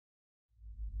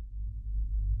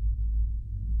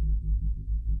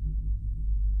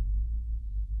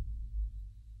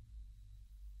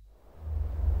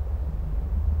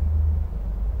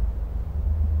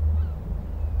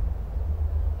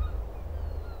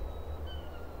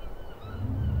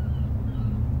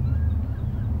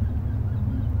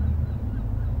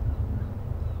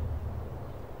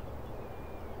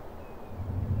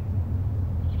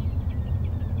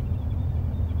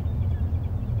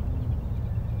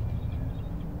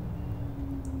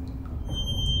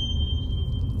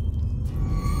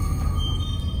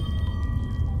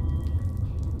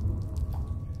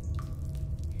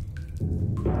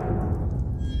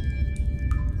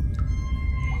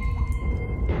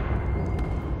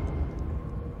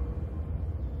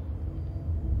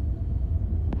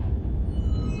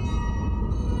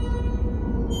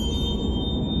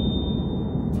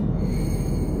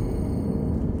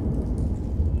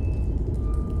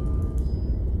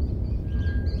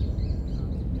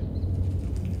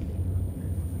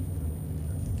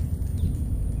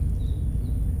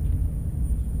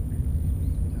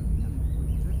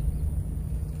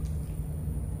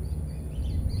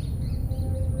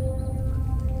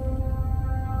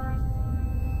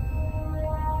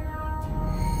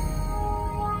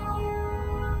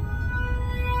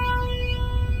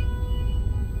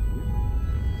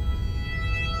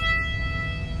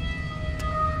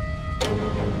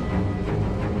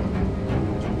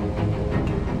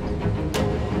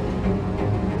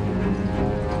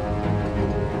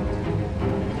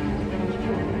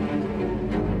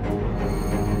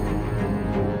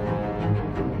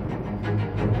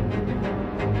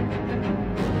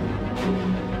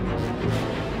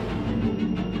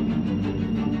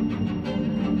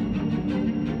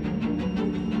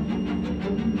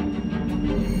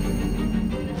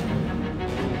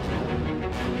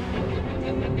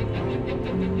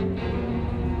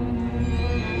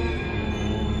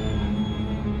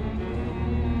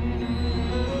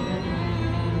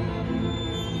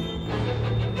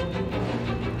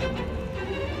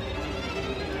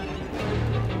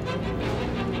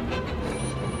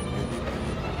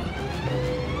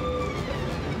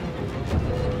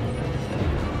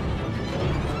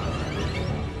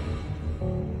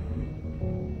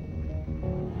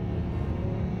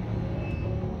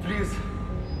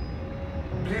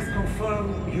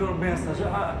message.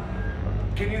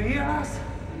 Can you hear us?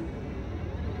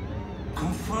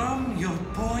 Confirm your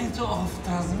point of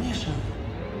transmission.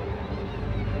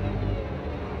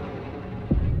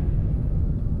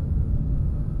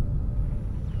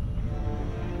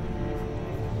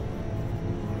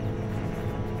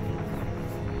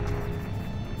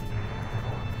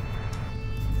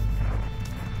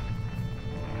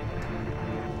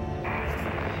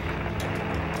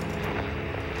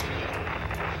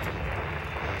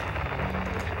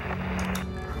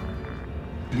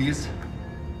 Please,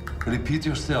 repeat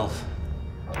yourself.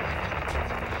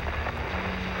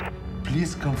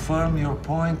 Please confirm your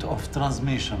point of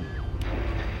transmission.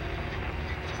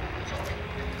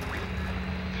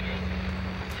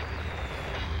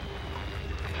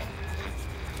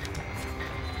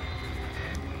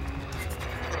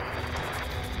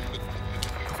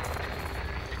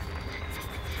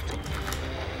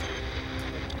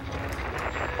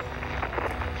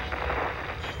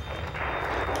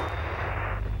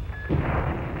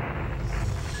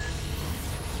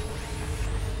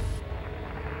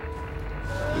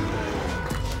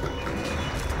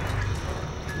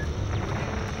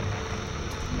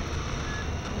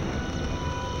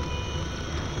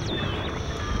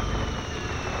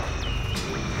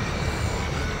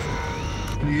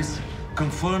 Please,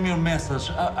 confirm your message.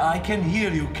 I can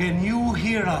hear you. Can you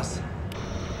hear us?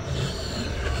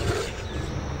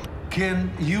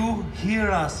 Can you hear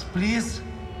us? Please,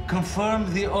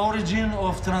 confirm the origin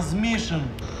of transmission.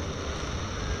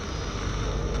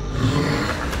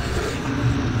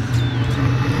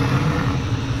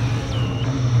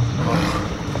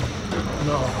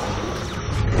 No.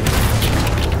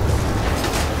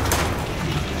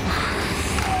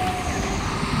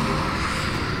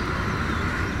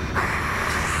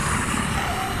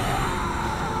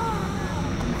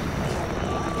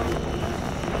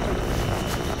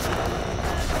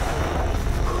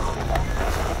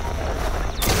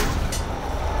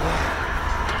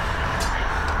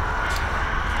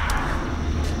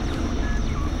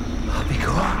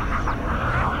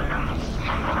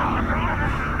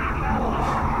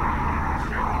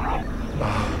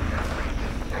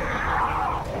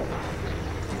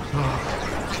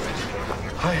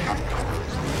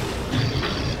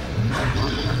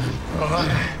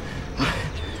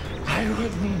 I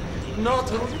will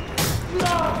not. No!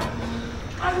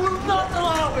 I will not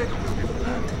allow it!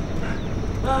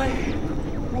 I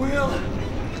will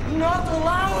not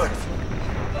allow it!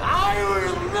 I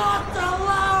will not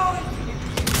allow it!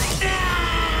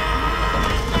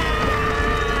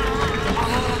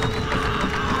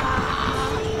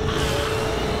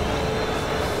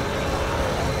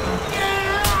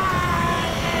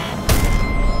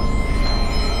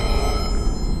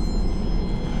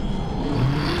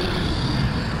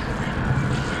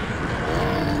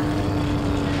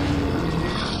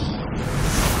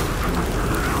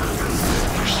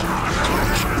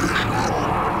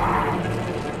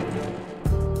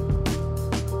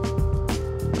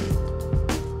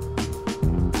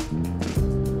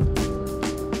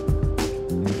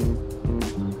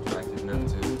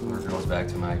 Back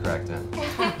to my crack den.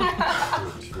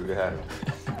 True that.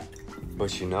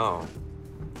 But you know,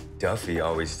 Duffy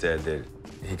always said that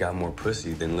he got more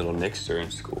pussy than little Nickster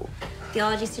in school.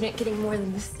 Theology student getting more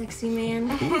than this sexy man.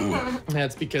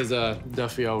 That's because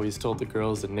Duffy always told the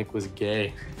girls that Nick was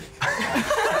gay. Hey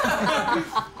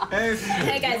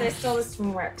guys, I stole this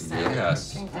from work, so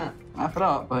Yes. drink that. Laugh it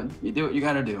up, but you do what you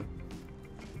gotta do.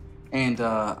 And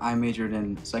I majored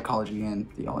in psychology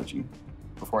and theology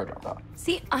before I dropped out.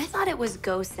 See, I thought it was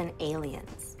ghosts and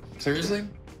aliens. Seriously?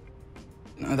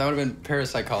 No, that would have been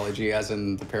parapsychology, as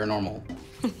in the paranormal.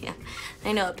 Yeah,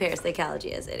 I know what parapsychology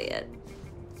is, idiot.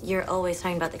 You're always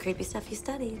talking about the creepy stuff you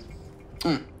studied.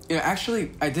 Yeah,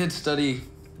 actually, I did study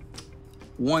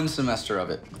one semester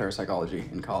of it, parapsychology,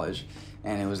 in college.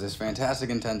 And it was this fantastic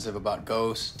intensive about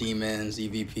ghosts, demons,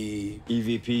 E.V.P.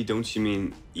 E.V.P, don't you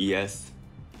mean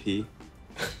E.S.P?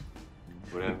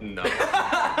 Whatever. No.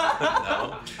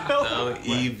 No,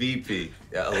 E.V.P.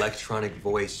 Yeah, electronic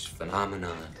voice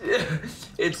phenomenon.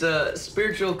 It's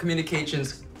spiritual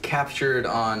communications captured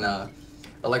on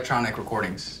electronic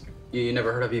recordings. You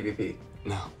never heard of E.V.P?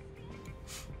 No.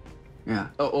 Yeah.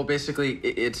 Oh, well, basically,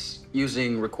 it's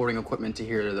using recording equipment to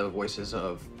hear the voices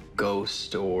of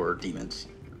ghosts or demons.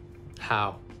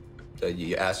 How?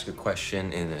 You ask a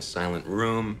question in a silent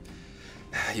room.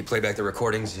 You play back the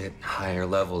recordings at higher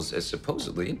levels, as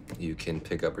supposedly you can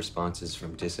pick up responses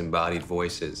from disembodied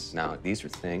voices. Now, these are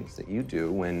things that you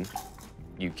do when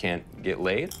you can't get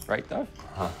laid, right, Duff?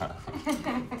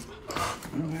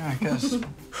 Yeah, I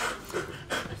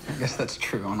guess that's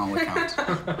true on all accounts.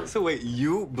 So wait,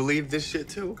 you believe this shit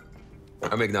too?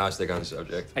 I'm agnostic on the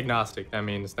subject. Agnostic. That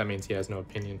means he has no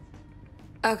opinion.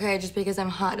 Okay, just because I'm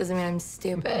hot doesn't mean I'm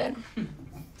stupid.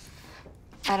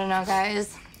 I don't know,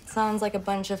 guys. Sounds like a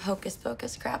bunch of hocus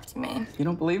pocus crap to me. You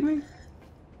don't believe me?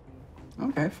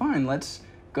 Okay, fine. Let's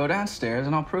go downstairs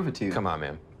and I'll prove it to you. Come on,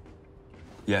 man.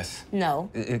 Yes. No.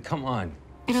 Come on.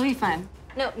 It'll be fun.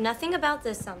 No, nothing about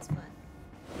this sounds fun.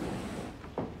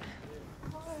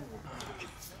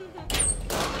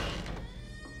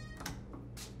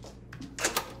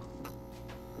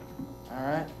 All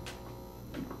right.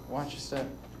 Watch your step.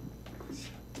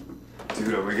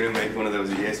 Dude, are we gonna make one of those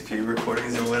ESP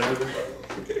recordings or whatever?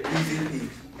 E.V.P.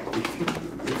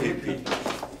 E.V.P.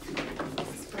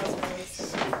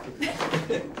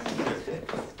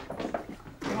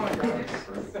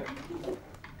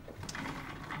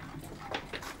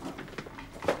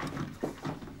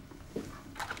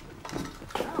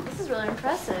 Oh, this is really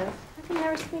impressive. How come you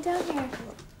never took me down here?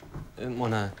 Didn't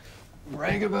want to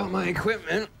brag about my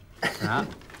equipment. Ah,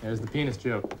 there's the penis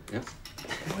joke. Yep.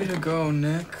 Way to go,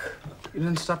 Nick. You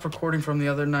didn't stop recording from the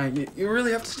other night. You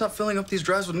really have to stop filling up these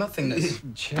drives with nothingness.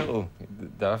 Chill,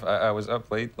 Duff. I was up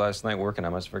late last night working. I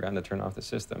must have forgotten to turn off the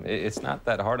system. It's not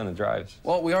that hard on the drives.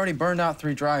 Well, we already burned out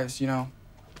 3 drives, you know.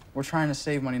 We're trying to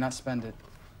save money, not spend it.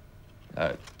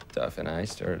 Duff and I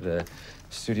started a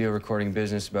studio recording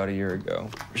business about a year ago.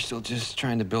 We're still just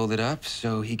trying to build it up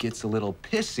so he gets a little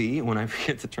pissy when I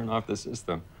forget to turn off the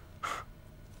system.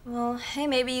 Well, hey,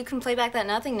 maybe you can play back that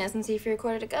nothingness and see if you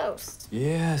recorded a ghost.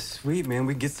 Yeah, sweet, man.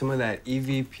 We get some of that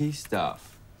E.V.P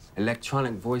stuff.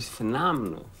 Electronic voice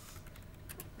phenomenal.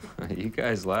 You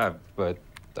guys laugh, but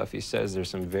Duffy says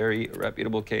there's some very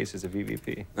reputable cases of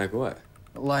E.V.P. Like what?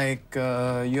 Like,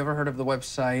 you ever heard of the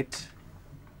website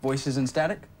Voices in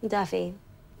Static? Duffy,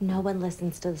 no one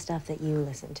listens to the stuff that you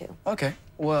listen to. Okay,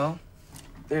 well,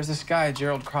 there's this guy,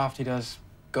 Gerald Croft. He does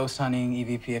ghost hunting,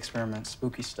 E.V.P experiments,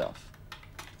 spooky stuff.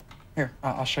 Here,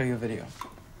 I'll show you a video.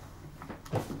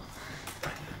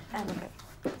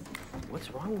 What's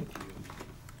wrong with you?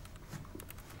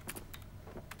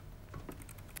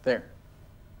 There.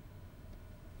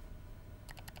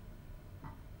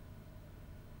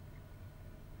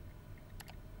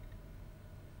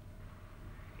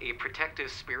 A protective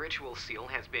spiritual seal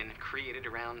has been created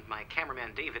around my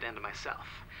cameraman David and myself.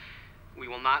 We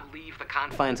will not leave the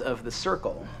confines of the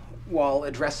circle while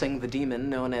addressing the demon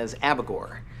known as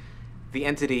Abigor, the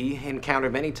entity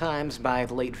encountered many times by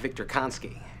the late Victor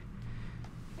Konski.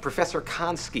 Professor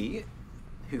Konski,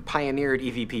 who pioneered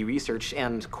E.V.P research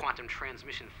and quantum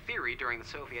transmission theory during the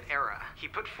Soviet era, he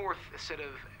put forth a set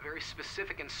of very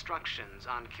specific instructions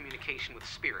on communication with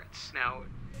spirits. Now,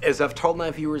 as I've told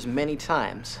my viewers many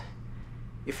times,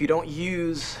 if you don't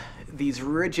use these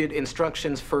rigid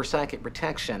instructions for psychic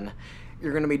protection,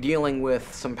 you're going to be dealing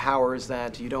with some powers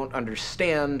that you don't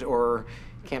understand or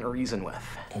can't reason with.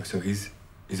 Oh, so he's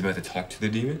about to talk to the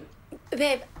demon?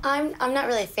 Babe, I'm not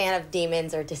really a fan of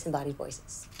demons or disembodied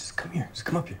voices. Just come here. Just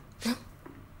come up here.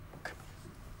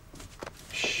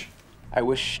 Shh. I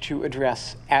wish to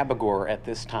address Abigor at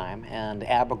this time, and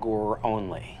Abigor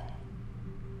only.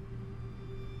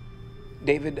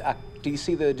 David, do you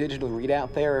see the digital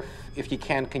readout there? If you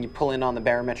can you pull in on the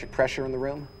barometric pressure in the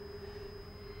room?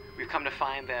 We've come to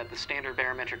find that the standard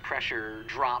barometric pressure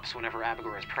drops whenever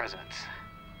Abigor is present.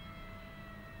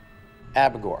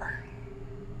 Abigor,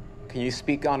 can you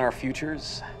speak on our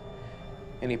futures?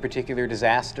 Any particular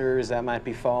disasters that might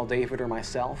befall David or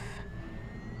myself?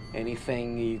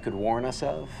 Anything you could warn us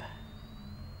of?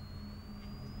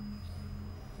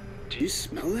 Do you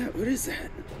smell that? What is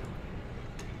that?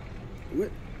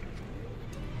 What?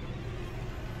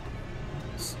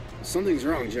 Something's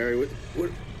wrong, Jerry.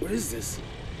 What is this?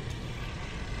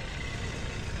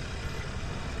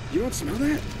 You don't smell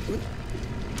that? What?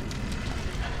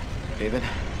 David?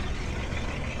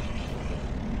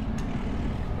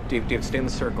 David, stay in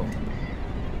the circle.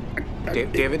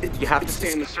 David, you have to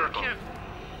stay in the circle.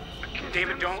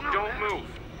 David, don't move.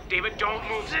 David, don't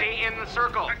move. Stay in the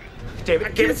circle.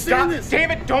 David, stop.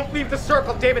 David, don't leave the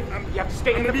circle. David, you have to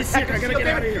stay in the protective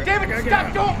seal. David,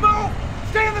 stop. Don't move.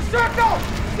 Stay in the circle.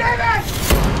 David!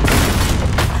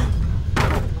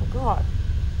 Oh, God.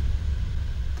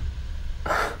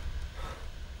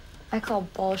 I call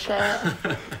bullshit.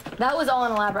 That was all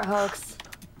an elaborate hoax.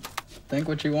 Think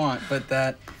what you want, but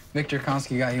that Victor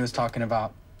Konski guy he was talking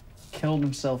about killed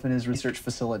himself in his research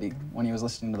facility when he was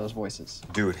listening to those voices.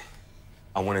 Dude,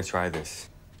 I want to try this.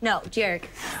 No, Jarek,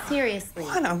 seriously.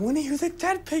 What? I want to hear the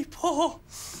dead people.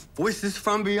 Voices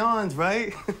from beyond,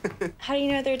 right? How do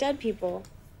you know they're dead people?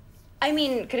 I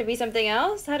mean, could it be something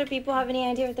else? How do people have any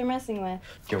idea what they're messing with?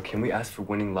 Yo, can we ask for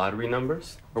winning lottery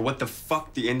numbers? Or what the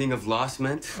fuck the ending of Lost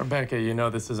meant? Rebecca, you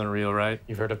know this isn't real, right?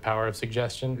 You've heard of power of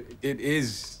suggestion? It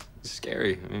is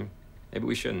scary. I mean, maybe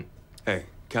we shouldn't. Hey,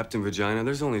 Captain Vagina,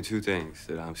 there's only two things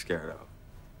that I'm scared of.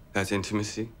 That's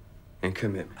intimacy and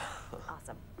commitment.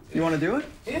 Awesome. You want to do it?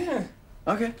 Yeah.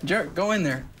 Okay, Jarrett, go in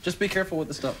there. Just be careful with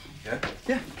the stuff. Yeah?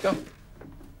 Yeah, go.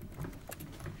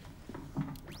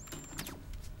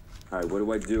 All right, what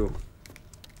do I do?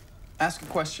 Ask a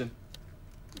question.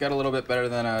 Got a little bit better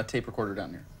than a tape recorder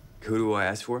down here. Who do I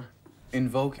ask for?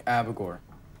 Invoke Abigor.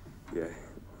 Yeah.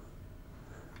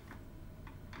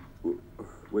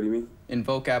 What do you mean?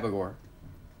 Invoke Abigor.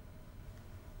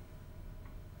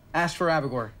 Ask for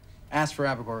Abigor. Ask for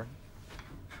Abigor.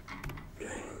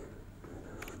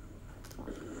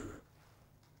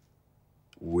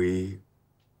 We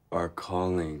are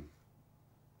calling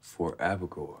for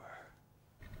Abigor.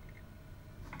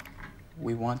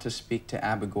 We want to speak to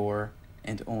Abigor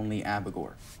and only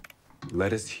Abigor.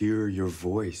 Let us hear your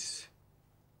voice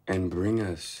and bring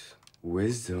us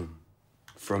wisdom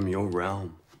from your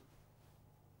realm.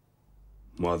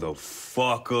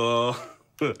 Motherfucker.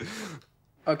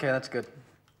 Okay, that's good.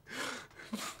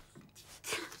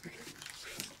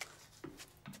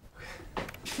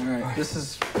 All right, this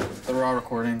is the raw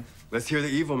recording. Let's hear the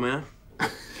evil, man.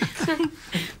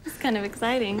 It's kind of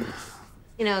exciting.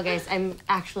 You know, guys, I'm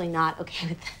actually not okay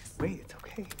with this. Wait, it's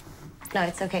okay. No,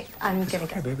 it's okay. I'm gonna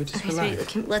go. baby, just Okay,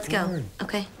 relax. sweetie, let's go.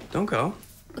 Okay. Don't go.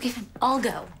 Okay, fine. I'll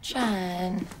go.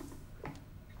 John.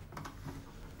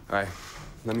 All right,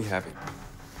 let me have it.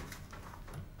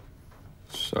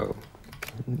 So,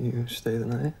 can you stay the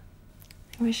night?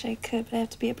 I wish I could, but I have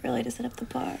to be up early to set up the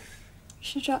bar. You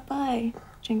should drop by.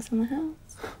 Drinks in the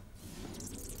house.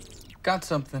 Got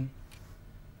something.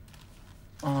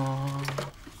 I'm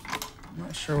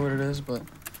not sure what it is, but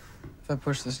if I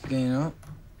push this gain up.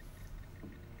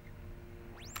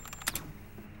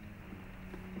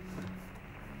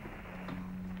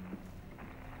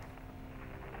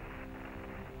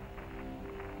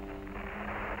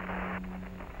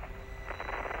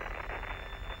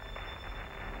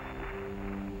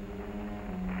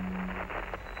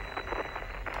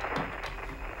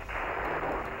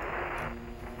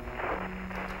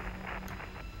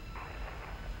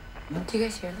 Do you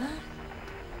guys hear that?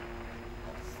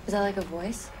 Is that like a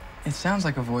voice? It sounds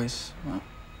like a voice. Well,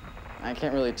 I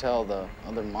can't really tell. The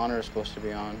other monitor's supposed to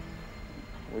be on.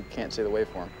 We can't see the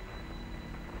waveform.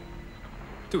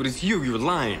 Dude, it's you. You're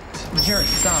lying. Jarek,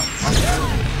 stop.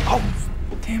 Oh,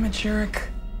 damn it, Jarek.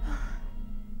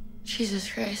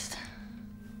 Jesus Christ.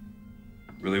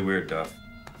 Really weird, Duff.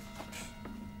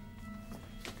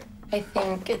 I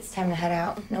think it's time to head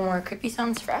out. No more creepy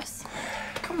sounds for us.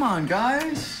 Come on,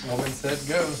 guys. Woman said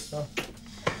go, so.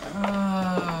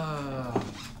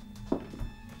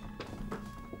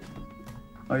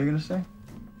 Are you gonna stay?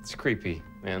 It's creepy,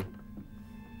 man.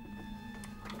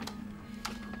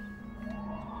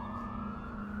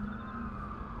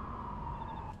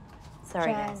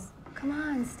 Sorry, Jen, guys. come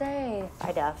on, stay.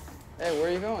 Bye, Duff. Hey, where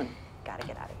are you going? Gotta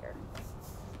get out of here.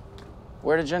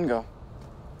 Where did Jen go?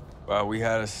 Well, we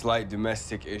had a slight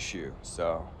domestic issue,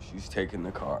 so she's taking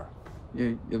the car.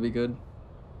 You'll be good?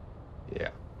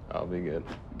 Yeah, I'll be good.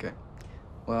 Okay.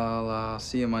 Well,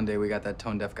 see you Monday. We got that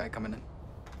tone deaf guy coming in.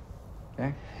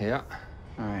 Okay? Yeah.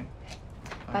 All right.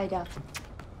 Bye, Duff.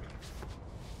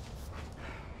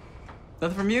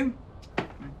 Nothing from you?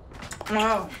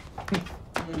 No.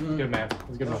 Good man. It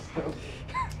was a good one.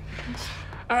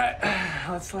 All right,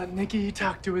 let's let Nicky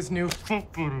talk to his new.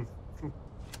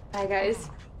 Bye, guys.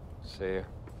 See ya.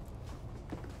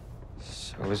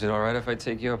 So, is it all right if I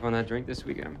take you up on that drink this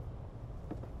weekend?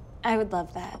 I would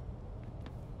love that.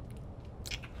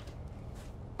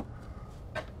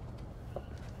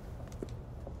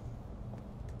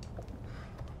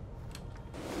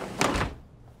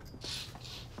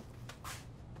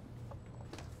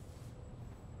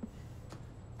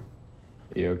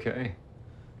 You okay?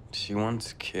 She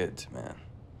wants kids, man.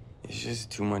 It's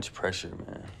just too much pressure,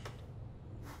 man.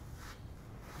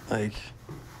 Like,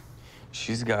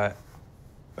 she's got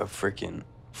a freaking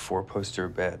four-poster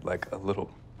bed like a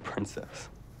little princess.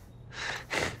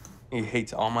 He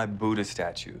hates all my Buddha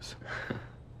statues.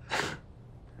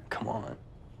 Come on.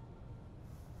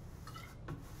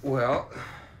 Well,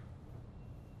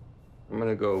 I'm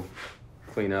gonna go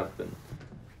clean up and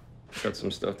shut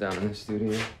some stuff down in the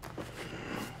studio.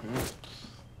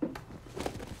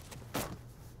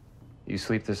 You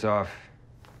sleep this off.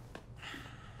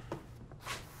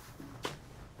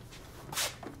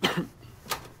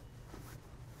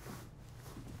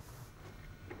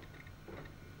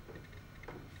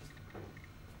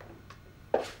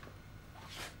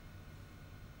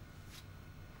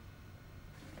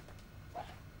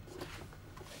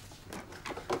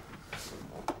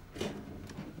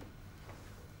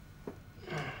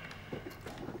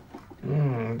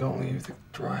 don't leave the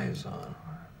drives on.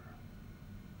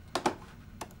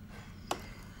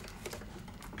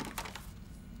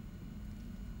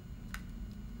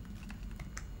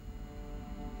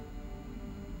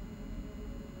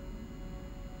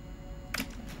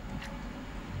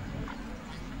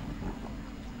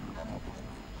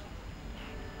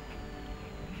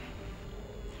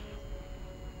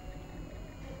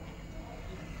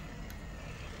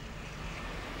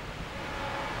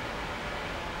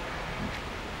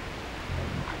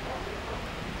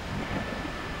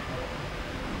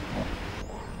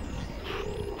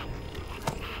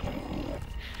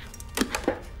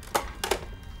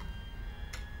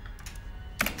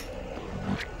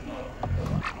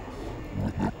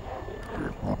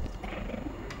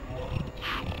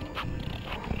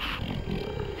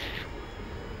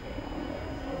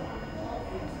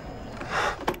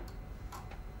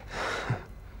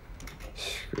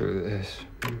 Screw this.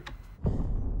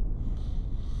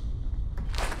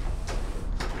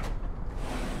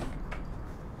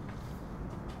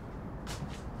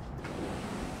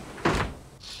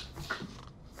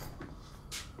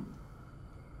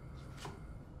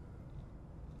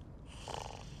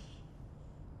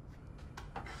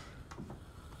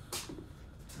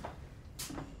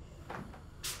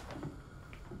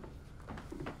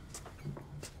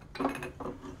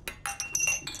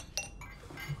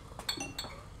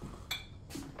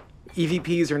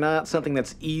 EVPs are not something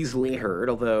that's easily heard,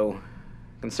 although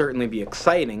it can certainly be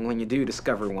exciting when you do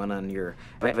discover one on your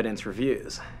evidence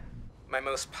reviews. My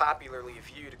most popularly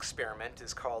viewed experiment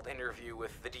is called Interview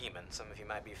with the Demon. Some of you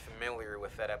might be familiar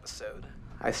with that episode.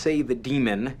 I say the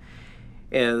demon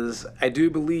as I do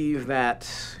believe that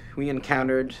we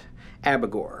encountered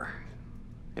Abigor,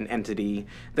 an entity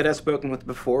that I've spoken with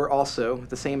before, also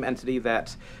the same entity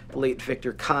that the late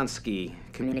Victor Konski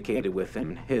communicated with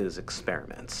in his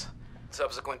experiments.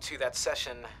 Subsequent to that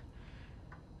session,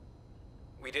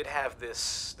 we did have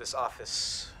this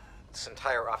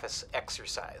entire office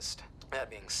exercised. That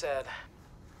being said,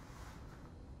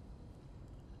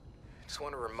 I just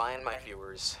want to remind my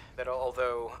viewers that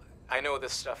although I know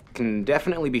this stuff can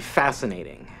definitely be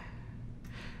fascinating,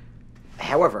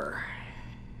 however,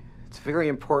 it's very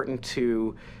important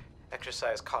to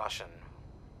exercise caution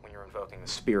when you're invoking the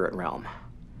spirit realm.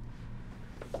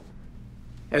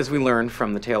 As we learned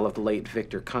from the tale of the late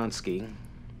Victor Konski,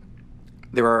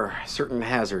 there are certain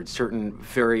hazards, certain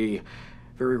very,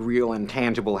 very real and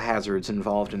tangible hazards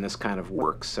involved in this kind of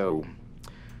work. So,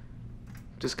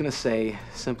 just gonna say,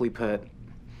 simply put,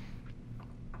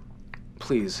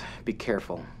 please be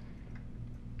careful.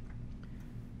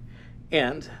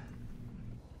 And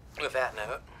with that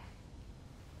note,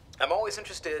 I'm always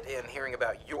interested in hearing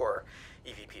about your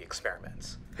EVP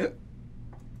experiments.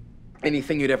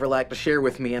 Anything you'd ever like to share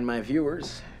with me and my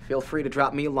viewers, feel free to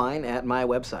drop me a line at my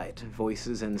website,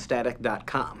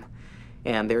 voicesandstatic.com.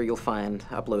 And there you'll find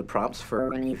upload prompts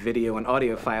for any video and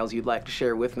audio files you'd like to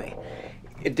share with me.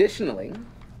 Additionally,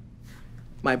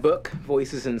 my book,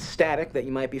 Voices in Static, that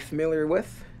you might be familiar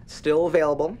with, is still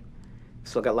available.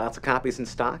 Still got lots of copies in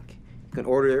stock. You can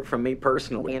order it from me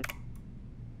personally.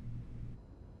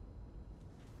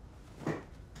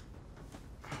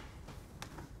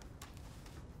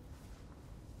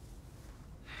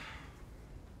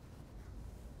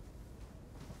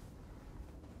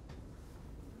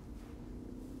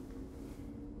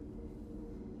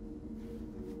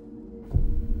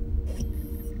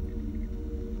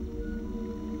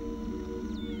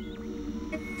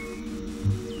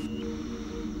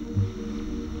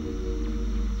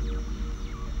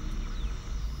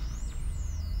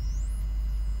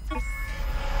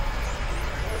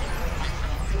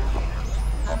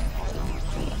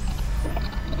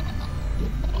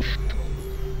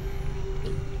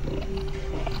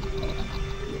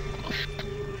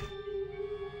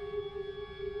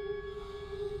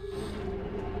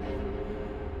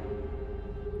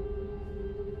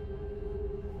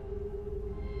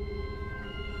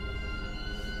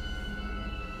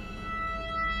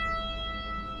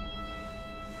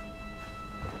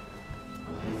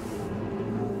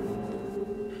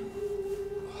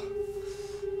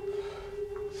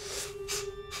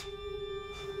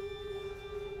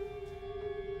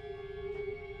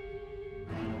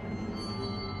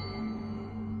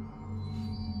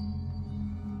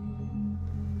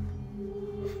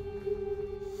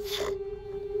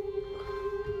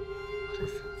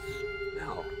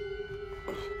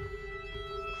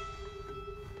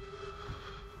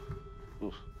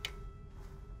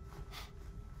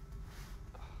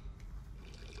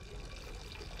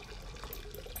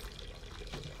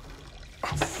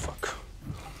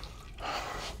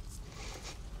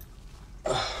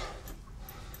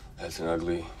 That's an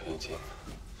ugly painting.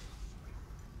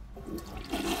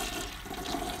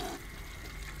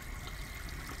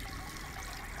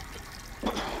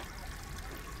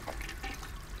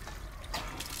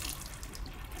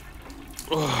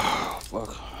 Oh,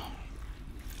 fuck.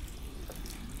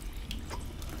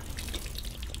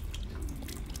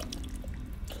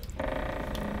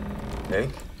 Hey?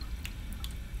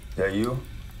 That you?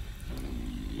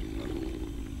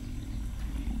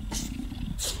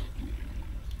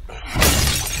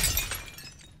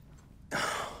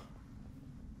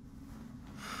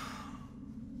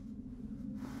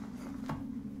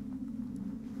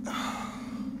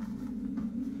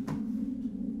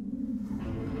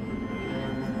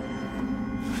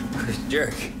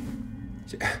 Jerk.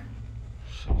 Six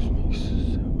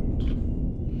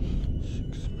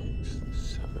makes the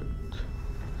seventh.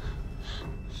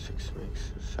 Six makes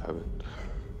the seventh.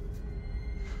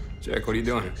 Jack, what are you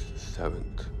doing?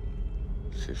 Seventh.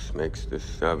 Six makes the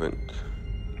seventh.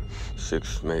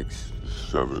 Six makes the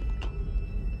seventh.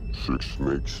 Six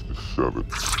makes the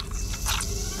seventh.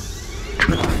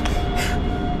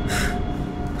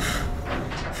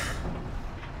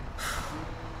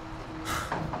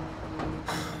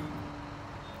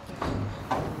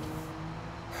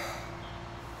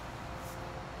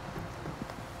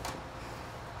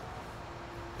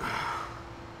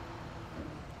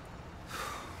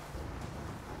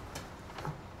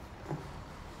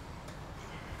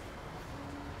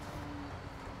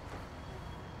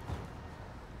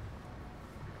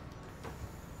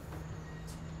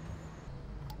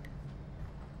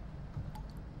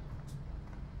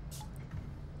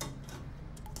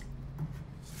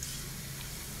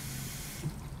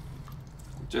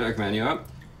 Jack, man, you up?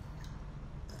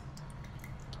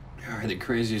 I had the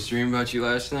craziest dream about you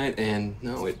last night, and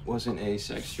no, it wasn't a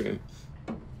sex dream.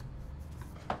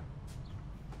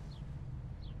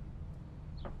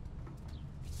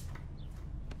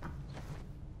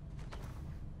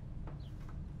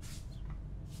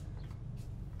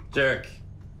 Jack.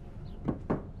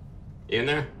 You in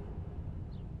there?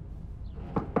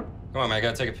 Come on, man, I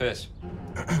gotta take a piss.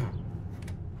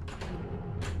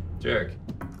 Jack.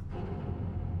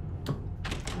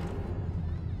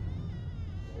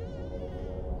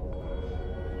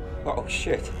 Oh,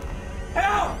 shit.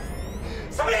 Help!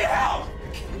 Somebody help!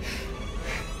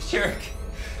 Jerk.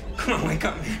 Come on, wake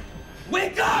up, man.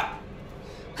 Wake up!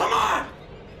 Come on!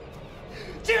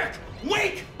 Jerk,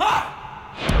 wake up!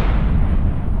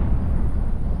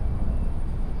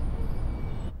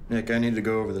 Nick, I need to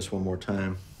go over this one more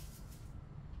time.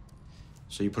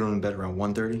 So you put him in bed around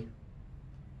 1:30?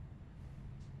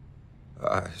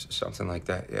 Something like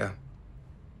that, yeah.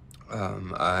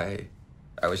 I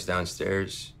was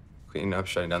downstairs cleaning up,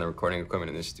 shutting down the recording equipment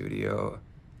in the studio.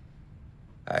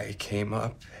 I came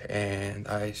up and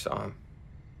I saw him.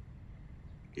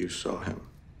 You saw him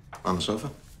on the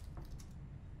sofa?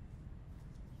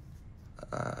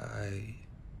 I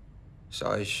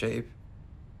saw his shape.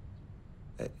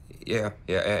 Yeah,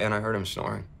 and I heard him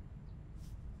snoring.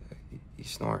 He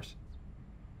snores.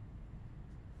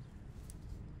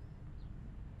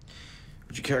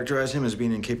 Would you characterize him as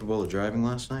being incapable of driving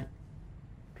last night?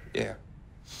 Yeah.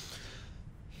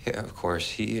 Yeah, of course.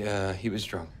 He was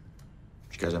drunk.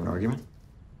 Did you guys have an argument?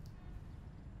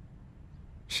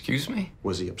 Excuse me?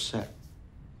 Was he upset?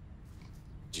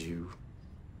 Did you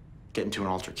get into an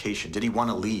altercation? Did he want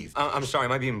to leave? I'm sorry,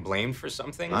 am I being blamed for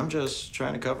something? I'm just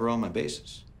trying to cover all my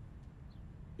bases.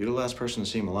 You're the last person to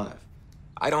see him alive.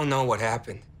 I don't know what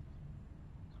happened.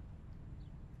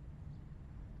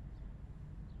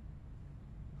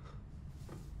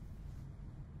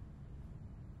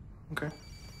 Okay.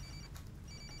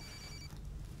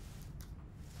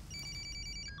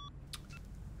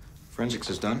 Forensics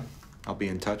is done. I'll be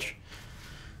in touch.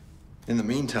 In the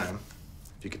meantime,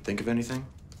 if you could think of anything,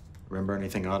 remember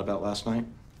anything odd about last night,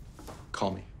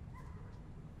 call me.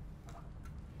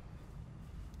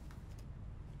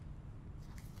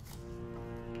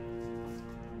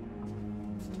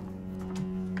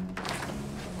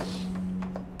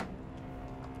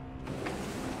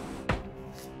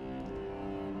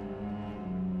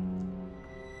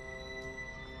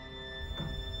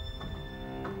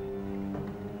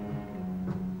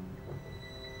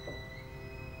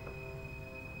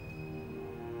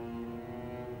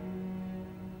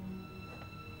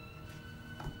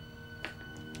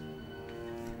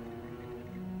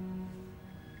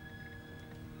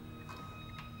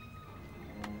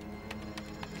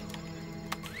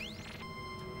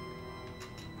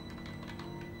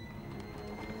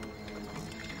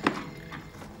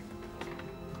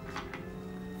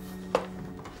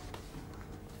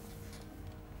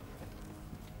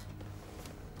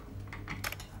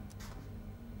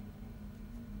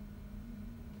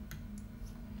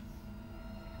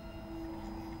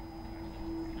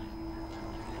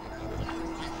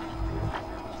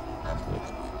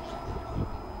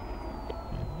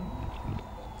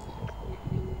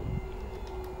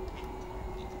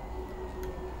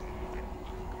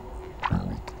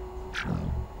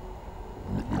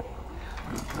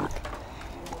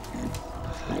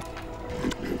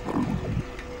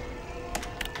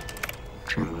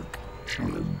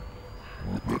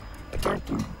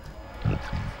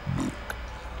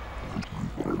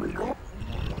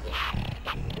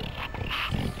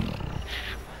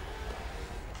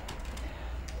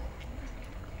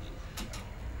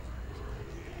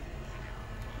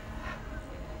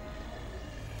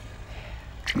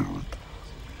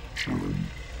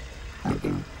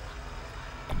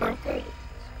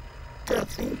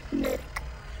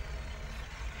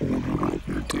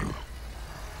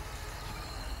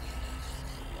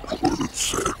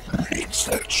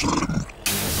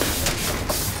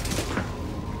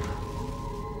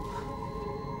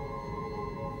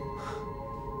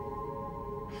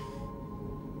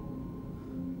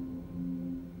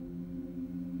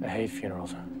 I hate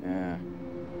funerals. Yeah.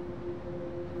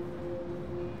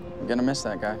 I'm gonna miss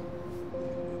that guy.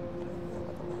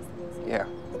 Yeah.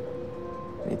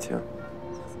 Me too.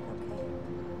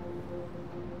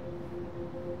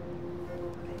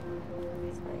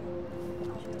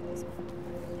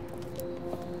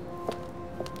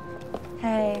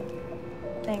 Hey,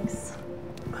 thanks.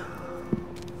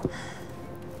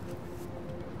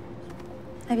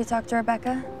 Have you talked to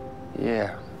Rebecca?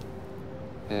 Yeah.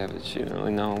 Yeah, but she didn't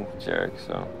really know Jarek,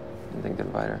 so I didn't think to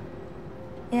invite her.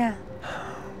 Yeah,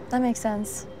 that makes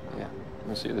sense. Yeah.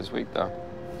 We'll see you this week, though.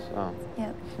 So.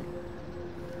 Yep.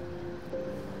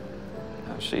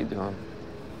 How's she doing?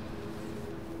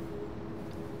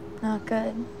 Not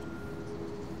good.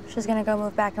 She's gonna go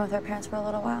move back in with her parents for a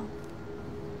little while.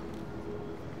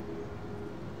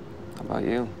 How about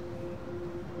you?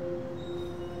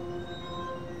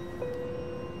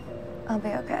 I'll be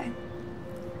okay.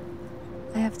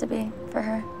 I have to be for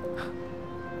her.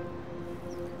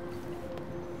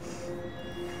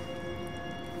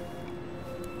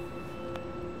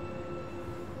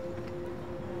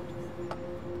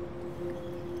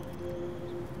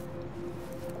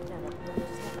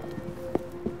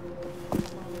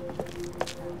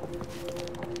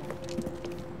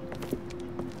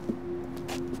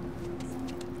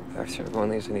 Actually, one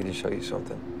of these I need to show you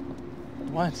something.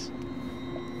 What?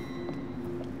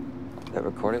 That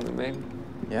recording we made?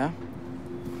 Yeah?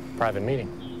 Private meeting.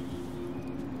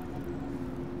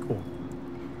 Cool.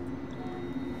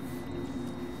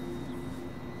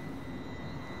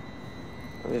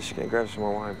 I'm just gonna grab some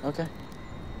more wine. Okay.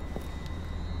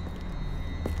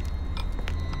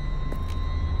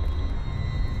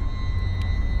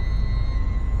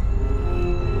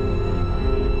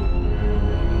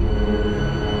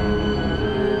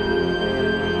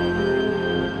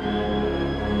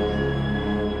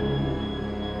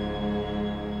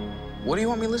 What do you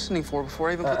want me listening for before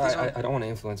I even put these on? I don't want to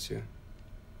influence you.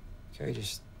 Okay,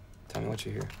 just tell me what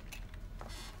you hear.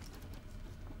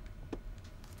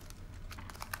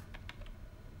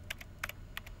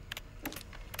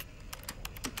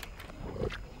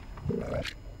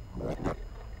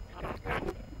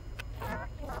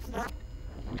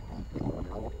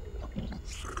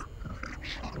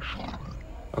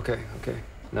 Okay.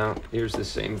 Now, here's the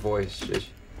same voice, just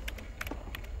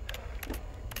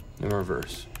in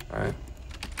reverse, all right?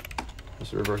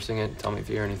 Just reversing it. Tell me if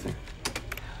you hear anything.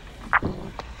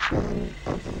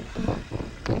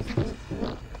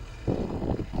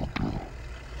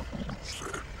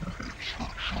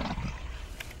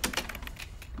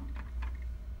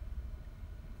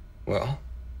 Well?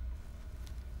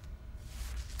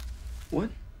 What?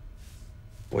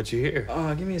 What'd you hear?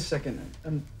 Give me a second.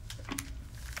 I'm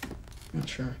not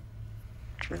sure.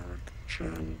 Jared,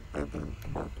 Jen, Evan,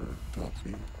 Parker,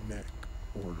 Duffy, Nick,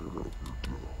 order over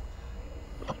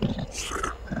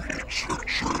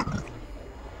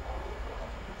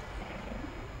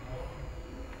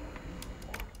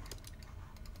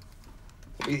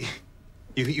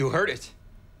You heard it.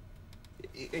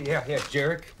 Yeah,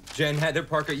 Jarek, Jen, Heather,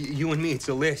 Parker, you and me, it's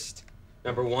a list.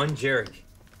 Number 1, Jarek.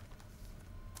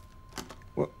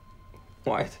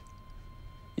 What?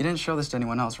 You didn't show this to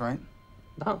anyone else, right?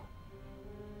 No.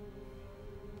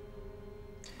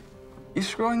 You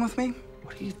screwing with me?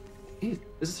 What are you... Is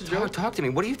this a joke? Talk to me.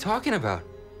 What are you talking about?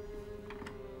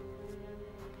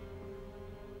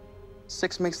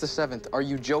 6 makes the 7th. Are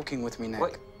you joking with me, Nick?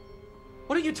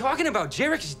 What are you talking about?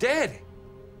 Jarek's dead.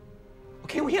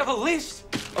 Okay, we have a list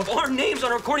of our names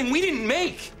on a recording we didn't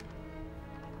make.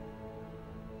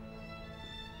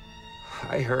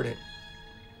 I heard it.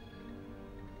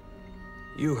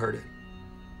 You heard it.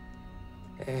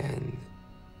 And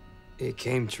it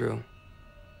came true.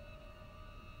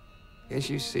 As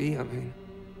you see, I mean,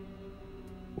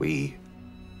 we,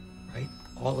 right,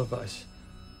 all of us,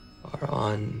 are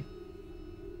on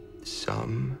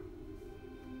some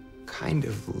kind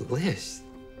of list.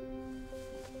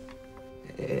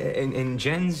 And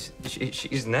Jen's,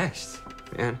 she's next,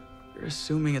 man. You're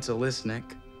assuming it's a list, Nick.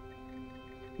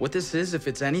 What this is, if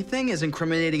it's anything, is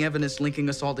incriminating evidence linking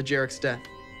us all to Jarek's death.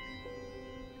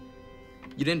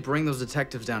 You didn't bring those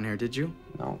detectives down here, did you?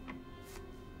 No.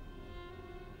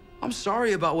 I'm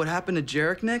sorry about what happened to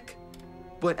Jarek, Nick,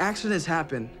 but accidents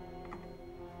happen.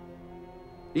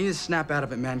 You need to snap out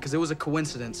of it, man, because it was a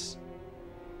coincidence.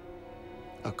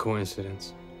 A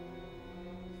coincidence?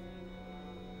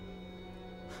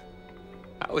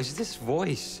 How is this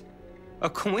voice a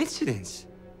coincidence?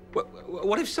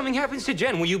 What if something happens to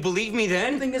Jen? Will you believe me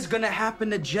then? Nothing is gonna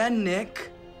happen to Jen, Nick.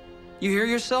 You hear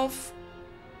yourself?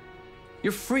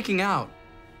 You're freaking out.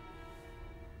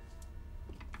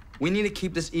 We need to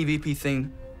keep this E.V.P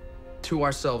thing to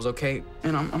ourselves, okay?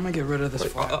 And I'm gonna get rid of this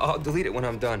file. I'll delete it when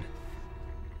I'm done.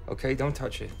 Okay, don't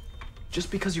touch it.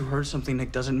 Just because you heard something,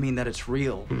 Nick, doesn't mean that it's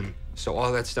real. So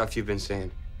all that stuff you've been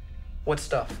saying. What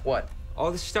stuff? What? All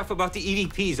this stuff about the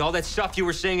E.V.Ps, all that stuff you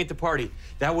were saying at the party.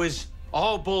 That was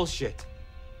all bullshit.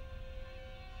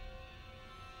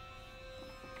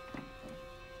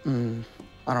 I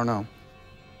don't know.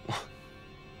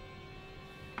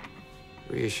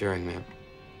 Reassuring, man.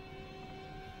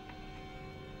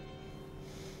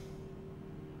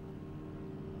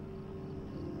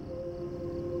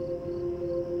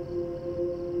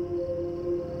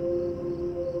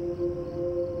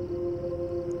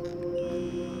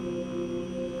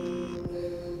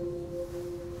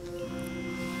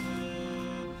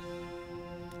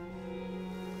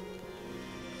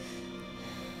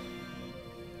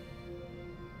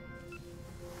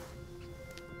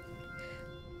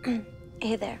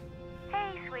 Hey there.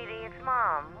 Hey, sweetie, it's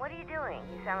Mom. What are you doing?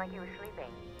 You sound like you were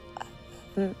sleeping.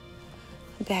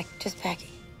 I'm back, just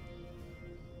packing.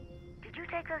 Did you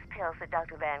take those pills that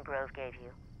Dr. Van Grove gave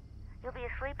you? You'll be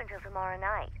asleep until tomorrow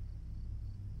night.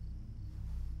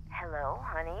 Hello,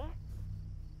 honey?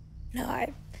 No,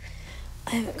 I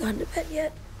haven't gone to bed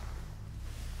yet.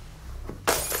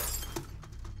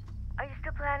 Are you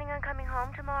still planning on coming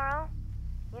home tomorrow?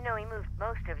 You know, he moved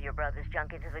most of your brother's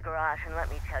junk into the garage, and let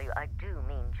me tell you, I do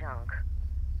mean junk.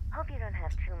 Hope you don't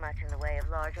have too much in the way of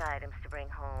large items to bring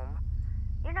home.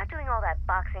 You're not doing all that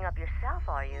boxing up yourself,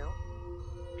 are you?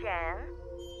 Jen?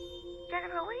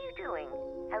 Jennifer, what are you doing?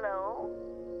 Hello?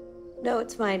 No,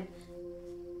 it's fine.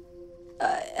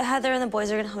 Heather and the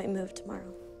boys are gonna help me move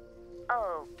tomorrow.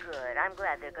 Oh, good. I'm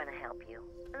glad they're gonna help you.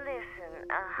 Listen,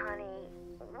 honey,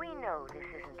 we know this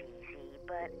isn't easy,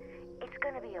 but it's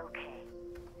gonna be okay.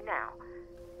 Now,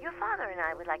 your father and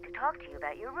I would like to talk to you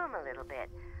about your room a little bit.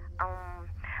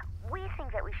 We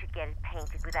think that we should get it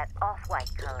painted with that off-white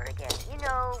color again. You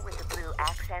know, with the blue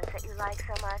accents that you like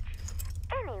so much.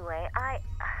 Anyway,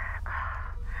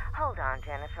 hold on,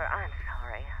 Jennifer. I'm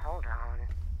sorry. Hold on.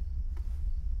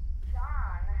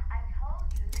 John, I told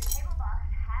you the cable box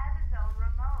has its own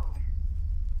remote.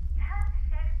 You have to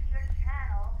set it to your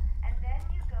channel, and then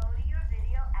you go to your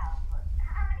video output.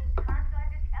 How many times do I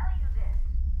have to tell you this?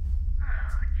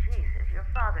 Oh, Jesus, your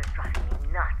father's driving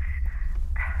me nuts.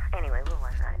 Anyway, where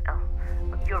was I? Oh,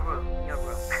 your room.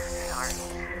 Sorry.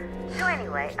 So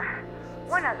anyway,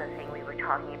 one other thing we were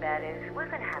talking about is we're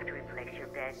going to have to replace your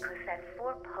bed because that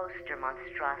 4-poster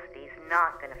monstrosity is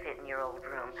not going to fit in your old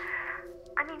room.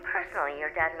 I mean, personally, your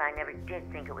dad and I never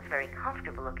did think it was very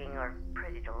comfortable looking or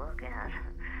pretty to look at.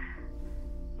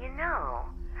 You know,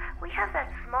 we have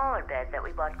that smaller bed that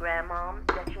we bought Grandmom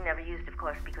that she never used, of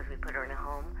course, because we put her in a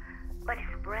home. But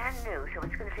it's brand new, so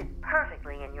it's going to fit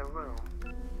perfectly in your room.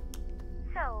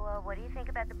 So, what do you think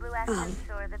about the blue accents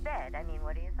or the bed? I mean,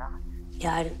 what are your thoughts?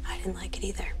 Yeah, I didn't like it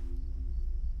either.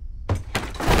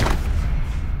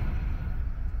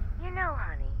 You know,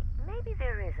 honey, maybe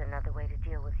there is another way to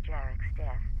deal with Jarek's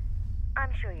death.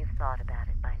 I'm sure you've thought about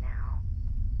it by now.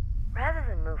 Rather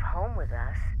than move home with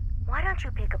us, why don't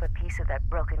you pick up a piece of that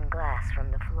broken glass from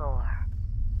the floor?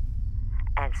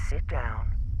 And sit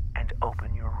down and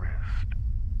open your wrist.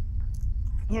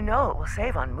 You know it will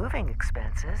save on moving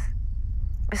expenses.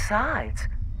 Besides,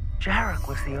 Jarek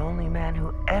was the only man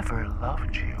who ever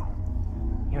loved you.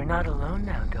 You're not alone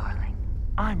now, darling.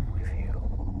 I'm with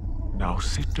you. Now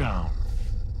sit down.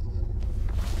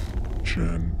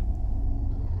 Jen,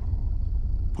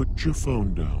 put your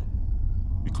phone down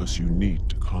because you need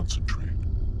to concentrate.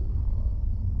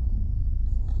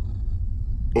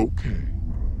 Okay.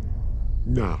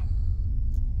 Now,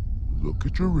 look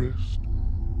at your wrist.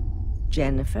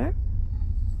 Jennifer?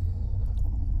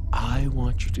 I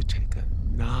want you to take a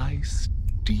nice,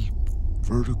 deep,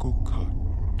 vertical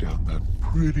cut down that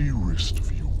pretty wrist of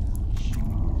yours.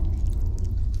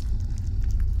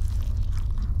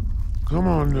 Come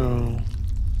on now.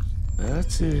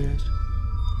 That's it.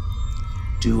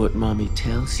 Do what Mommy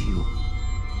tells you.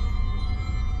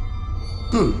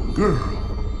 Good girl.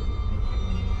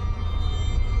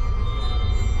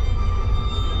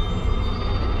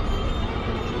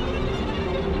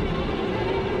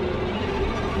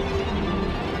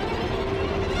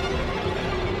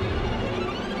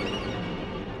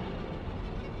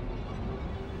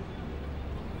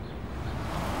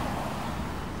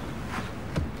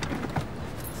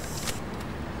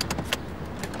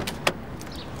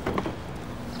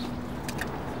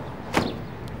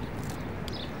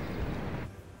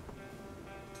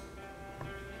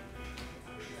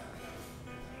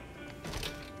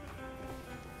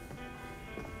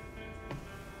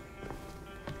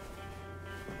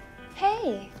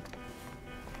 Hey.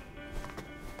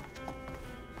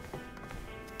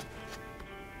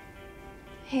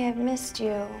 Hey, I've missed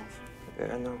you.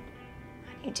 Yeah, I know.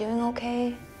 You doing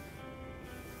okay?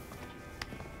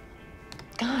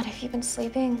 God, have you been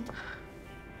sleeping?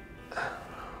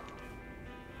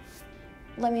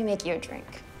 Let me make you a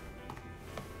drink.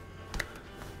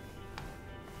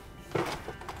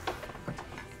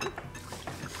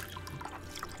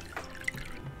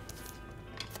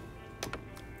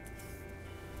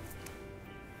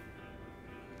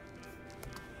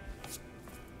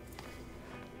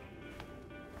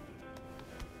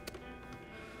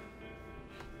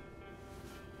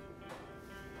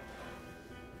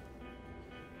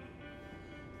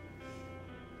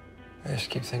 I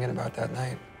just keep thinking about that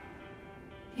night.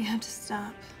 You have to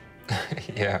stop.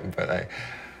 Yeah, but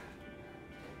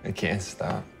I can't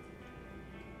stop.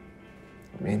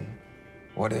 I mean,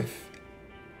 what if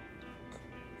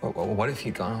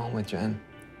he'd gone home with Jen?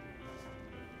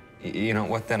 You know,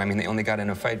 what then? I mean, they only got in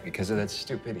a fight because of that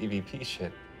stupid E.V.P.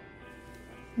 shit.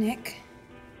 Nick,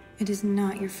 it is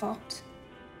not your fault.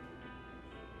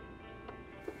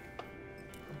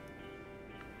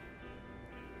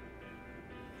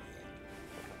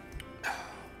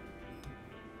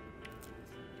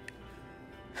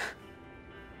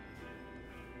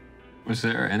 Was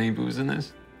there any booze in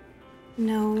this?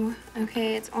 No,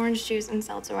 okay, it's orange juice and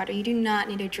seltzer water. You do not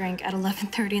need a drink at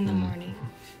 11:30 in the morning.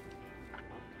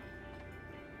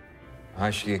 I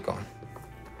should get going.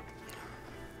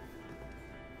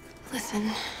 Listen,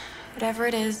 whatever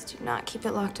it is, do not keep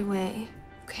it locked away,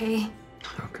 okay?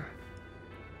 Okay.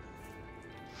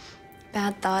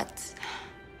 Bad thoughts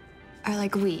are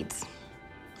like weeds.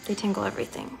 They tangle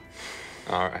everything.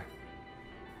 All right.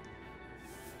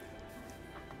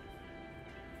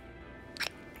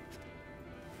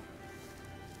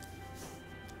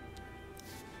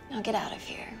 Now get out of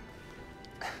here.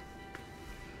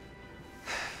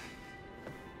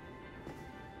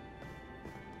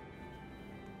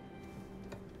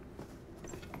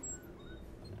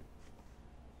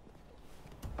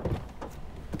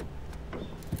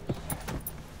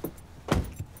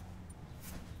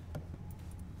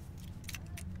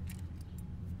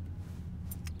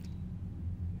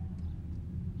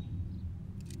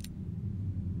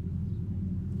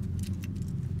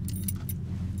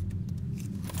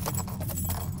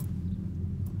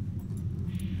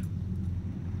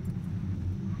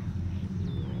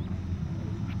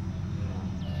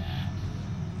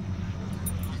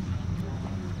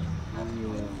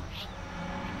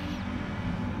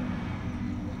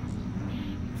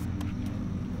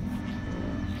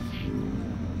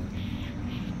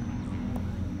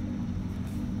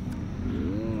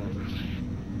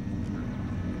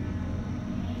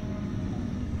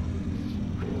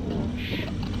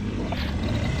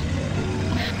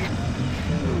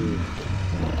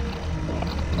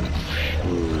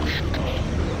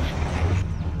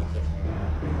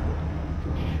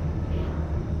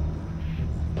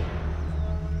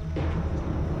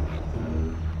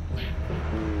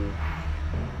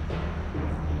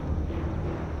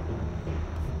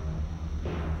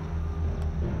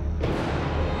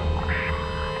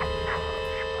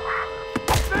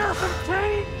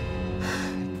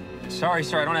 Sorry,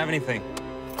 sir, I don't have anything.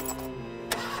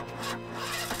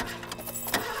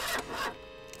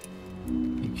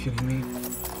 You kidding me?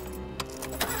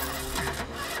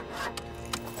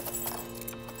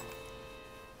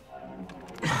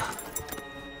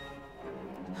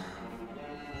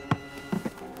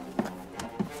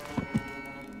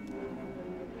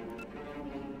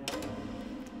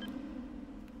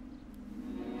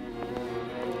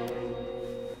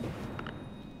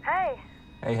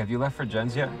 Hey, have you left for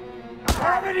Jen's yet?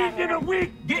 I haven't eaten in a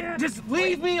week! Just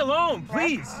leave me alone,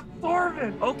 please! Nick?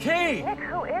 Starving! Okay! Nick,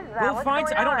 who is that? We'll What's find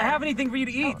going I don't on? have anything for you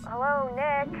to eat. Hello,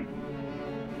 Nick.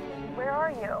 Where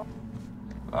are you?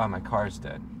 My car's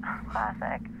dead.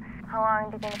 Classic. How long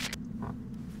do you think?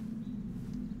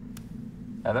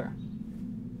 Heather?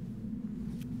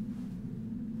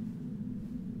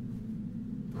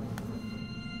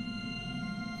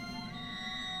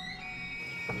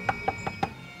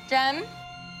 Jen?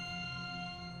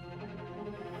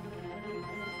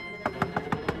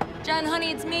 Jen,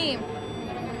 honey, it's me.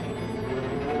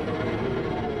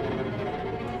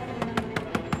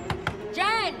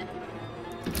 Jen!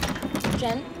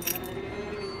 Jen?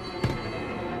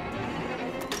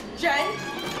 Jen?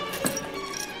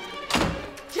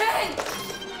 Jen!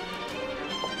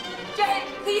 Jen,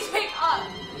 please wake up!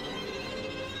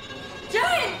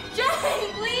 Jen!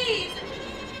 Jen, please!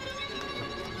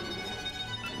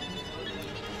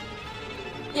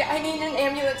 Yeah, I need an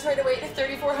ambulance right away to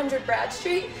 3400 Brad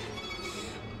Street.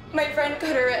 My friend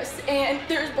cut her wrist, and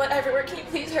there's blood everywhere. Can you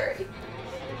please hurry?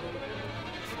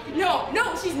 No,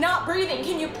 she's not breathing.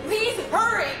 Can you please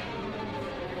hurry?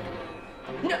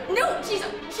 No, she's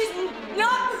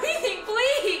not breathing,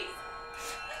 please.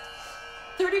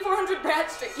 3400 Brad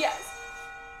Street, yes.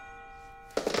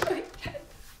 Okay.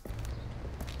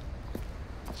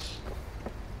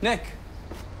 Nick.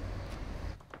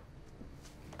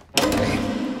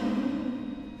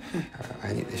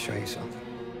 I need to show you something.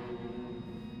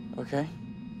 Okay.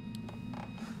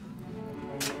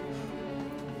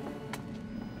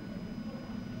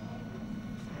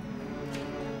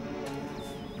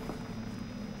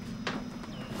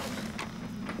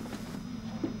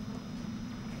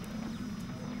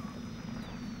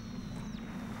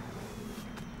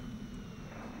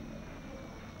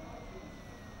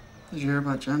 Did you hear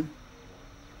about Jen?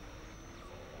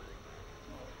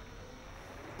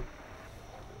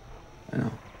 I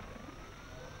know.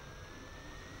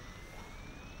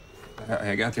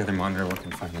 I got the other monitor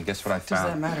working finally. Guess what I found?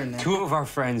 Does that matter, Nick? 2 of our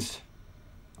friends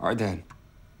are dead.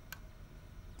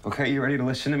 Okay, you ready to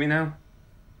listen to me now?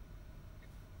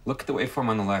 Look at the waveform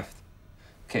on the left.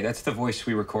 Okay, that's the voice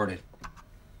we recorded.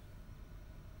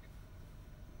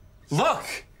 Look!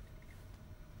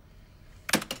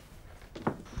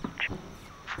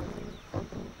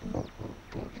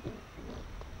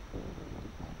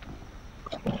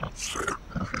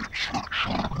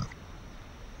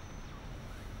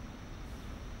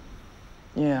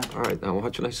 Yeah. All right, now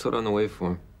watch what I slid on the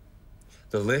waveform.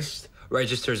 The list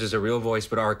registers as a real voice,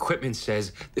 but our equipment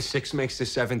says the 6 makes the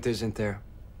 7th isn't there.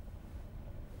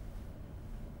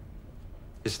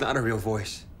 It's not a real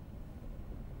voice.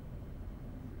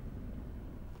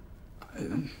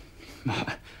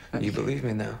 You believe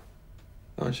me now,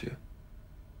 don't you?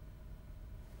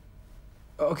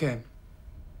 Okay.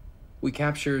 We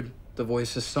captured the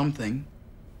voice as something.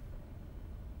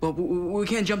 But we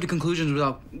can't jump to conclusions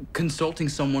without consulting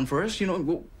someone first, you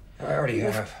know? I already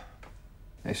have.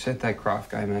 I sent that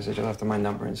Croft guy a message. I left him my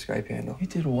number and Skype handle. You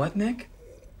did what, Nick?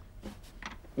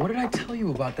 What did I tell you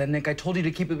about that, Nick? I told you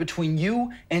to keep it between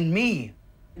you and me.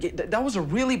 That was a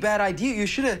really bad idea. You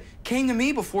should have came to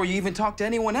me before you even talked to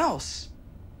anyone else.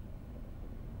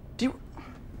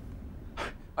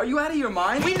 Are you out of your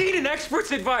mind? We need an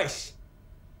expert's advice.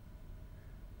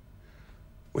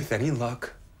 With any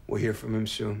luck, we'll hear from him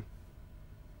soon.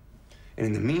 And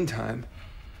in the meantime,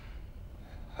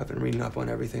 I've been reading up on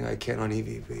everything I can on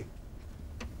E.V.P.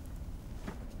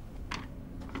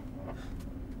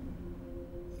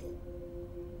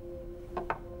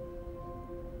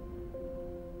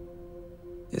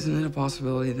 Isn't it a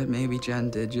possibility that maybe Jen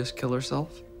did just kill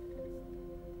herself?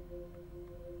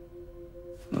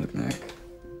 Look, Nick.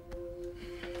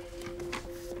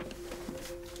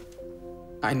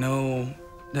 I know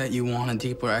that you want a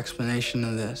deeper explanation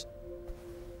of this.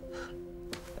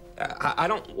 I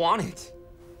don't want it.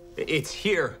 It's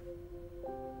here.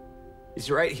 It's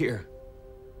right here.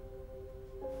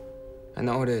 I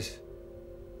know it is.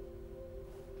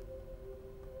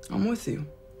 I'm with you.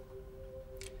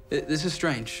 This is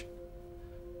strange.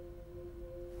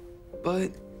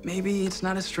 But maybe it's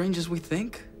not as strange as we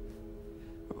think.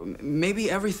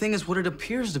 Maybe everything is what it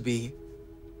appears to be.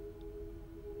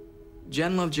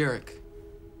 Jen loved Jarek.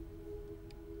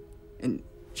 And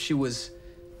she was,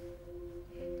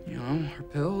 you know, her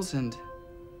pills, and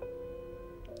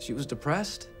she was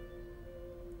depressed.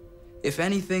 If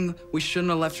anything, we shouldn't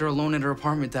have left her alone in her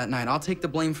apartment that night. I'll take the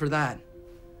blame for that.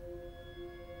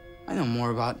 I know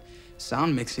more about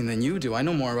sound mixing than you do. I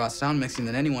know more about sound mixing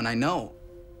than anyone I know.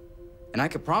 And I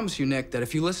can promise you, Nick, that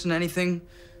if you listen to anything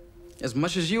as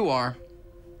much as you are,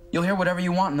 you'll hear whatever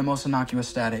you want in the most innocuous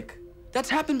static. That's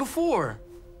happened before.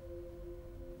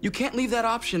 You can't leave that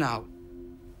option out.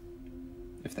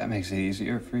 If that makes it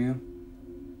easier for you,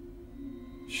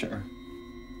 sure.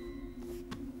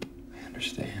 I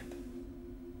understand.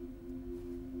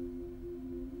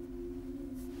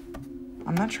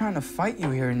 I'm not trying to fight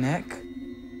you here, Nick.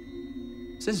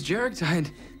 Since Jarek died,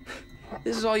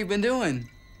 this is all you've been doing.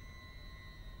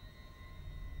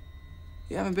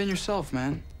 You haven't been yourself,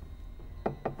 man.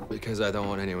 Because I don't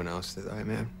want anyone else to die,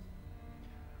 man.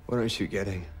 What aren't you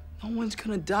getting? No one's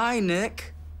gonna die,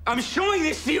 Nick. I'm showing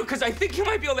this to you because I think you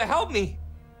might be able to help me.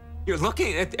 You're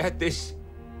looking at this,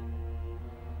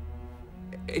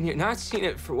 and you're not seeing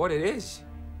it for what it is.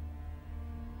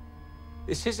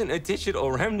 This isn't a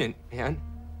digital remnant, man.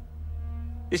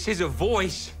 This is a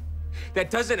voice that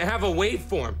doesn't have a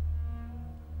waveform.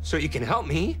 So you can help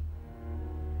me,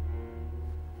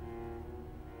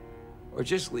 or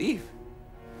just leave.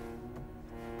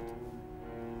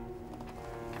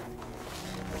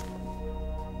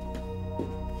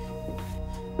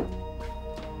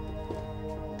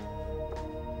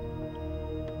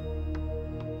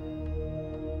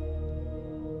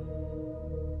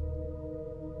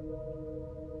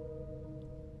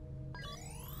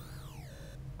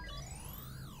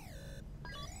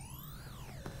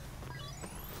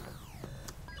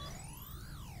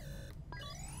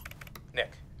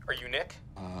 Nick, are you Nick?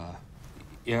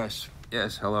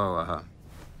 Yes, hello,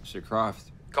 Mr.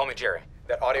 Croft. Call me Jerry.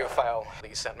 That audio file that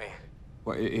you sent me.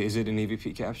 What, is it an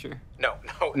E.V.P capture? No,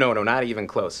 not even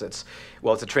close. It's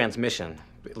a transmission,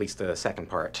 at least the second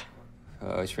part.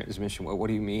 Transmission, what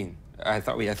do you mean? I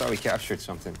thought we captured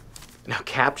something. Now,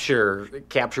 capture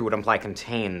would imply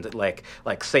contained, like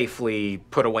safely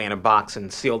put away in a box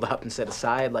and sealed up and set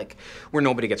aside, like where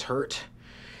nobody gets hurt.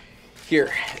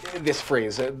 Here, this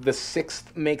phrase, the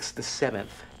sixth makes the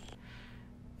seventh.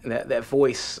 That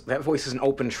voice is an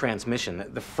open transmission.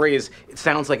 The phrase, it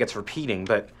sounds like it's repeating,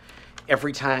 but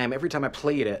every time I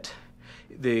played it,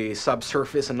 the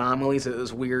subsurface anomalies,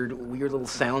 those weird little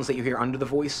sounds that you hear under the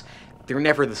voice, they're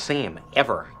never the same,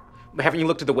 ever. Haven't you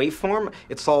looked at the waveform?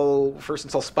 First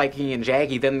it's all spiky and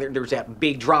jaggy, then there's that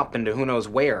big drop into who knows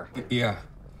where. Yeah,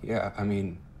 I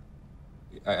mean,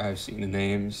 I've seen the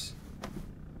names.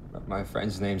 My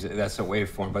friends' names, that's a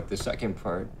waveform, but the second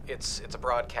part... It's a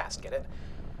broadcast, get it?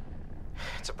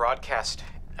 It's a broadcast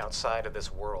outside of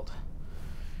this world.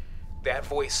 That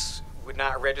voice would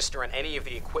not register on any of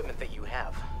the equipment that you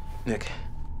have. Nick,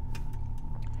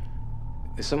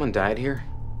 has someone died here?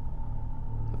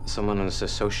 Someone is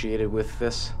associated with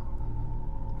this?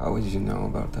 How would you know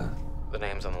about that? The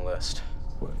name's on the list.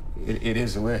 What? It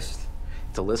is a list.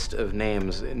 It's a list of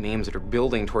names that are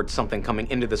building towards something coming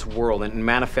into this world and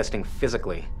manifesting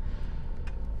physically.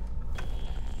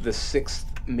 The sixth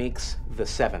makes the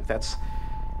seventh.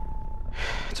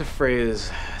 It's a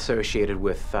phrase associated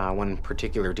with one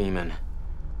particular demon.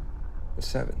 The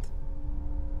seventh?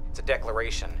 It's a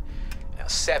declaration. Now,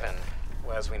 seven,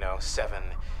 well, as we know, seven,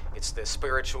 it's the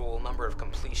spiritual number of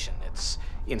completion. It's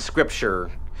in scripture,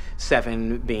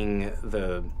 seven being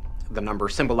the number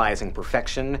symbolizing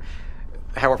perfection.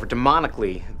 However,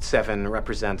 demonically, seven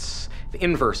represents the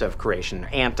inverse of creation,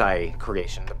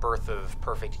 anti-creation, the birth of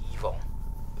perfect evil.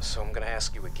 So I'm gonna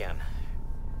ask you again.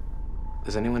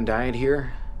 Has anyone died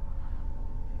here?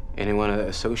 Anyone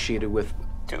associated with...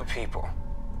 2 people.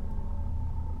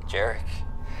 Jarek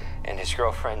and his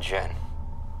girlfriend, Jen.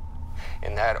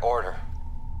 In that order.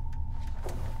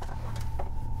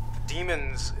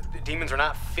 Demons are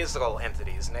not physical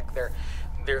entities, Nick.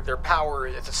 Their power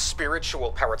is a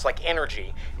spiritual power. It's like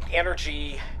energy.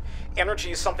 Energy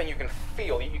is something you can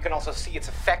feel. You can also see its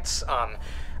effects on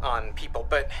people,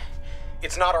 but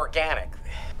it's not organic.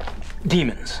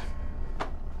 Demons.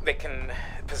 They can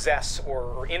possess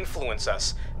or influence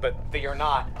us, but they are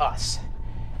not us.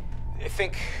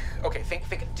 Think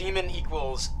demon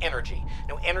equals energy.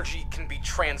 Now, energy can be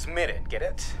transmitted, get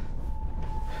it?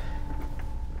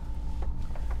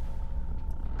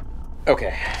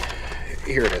 Okay,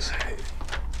 here it is.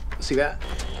 See that?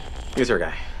 Here's our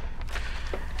guy.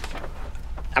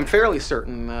 I'm fairly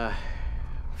certain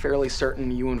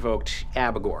you invoked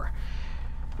Abigor.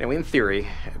 Now, in theory,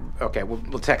 okay,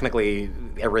 well, technically,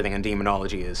 everything in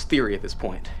demonology is theory at this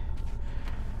point.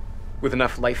 With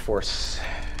enough life force,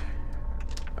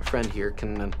 a friend here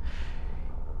can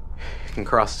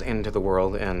cross into the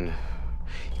world and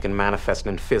can manifest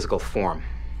in physical form.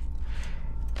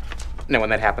 Now, when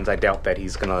that happens, I doubt that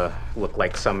he's gonna look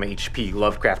like some H.P.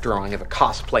 Lovecraft drawing of a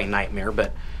cosplay nightmare,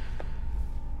 but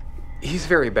he's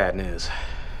very bad news.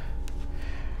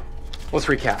 Let's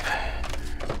recap.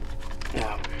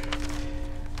 Now,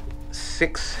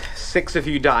 six of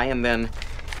you die, and then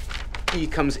he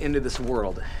comes into this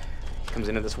world. He comes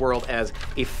into this world as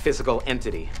a physical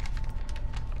entity.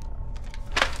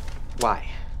 Why?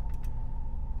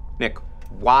 Nick,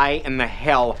 why in the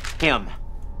hell him?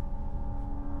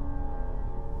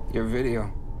 Your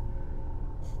video.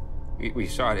 We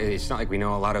saw it. It's not like we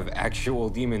know a lot of actual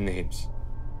demon names.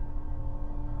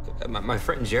 My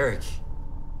friend Jarek,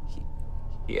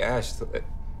 he asked,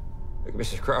 like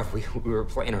Mrs. Croft, we were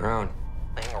playing around.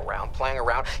 Playing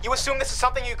around. You assume this is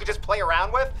something you could just play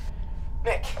around with?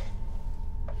 Nick.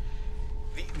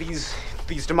 These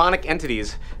demonic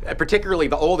entities, particularly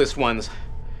the oldest ones,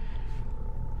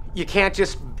 you can't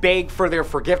just beg for their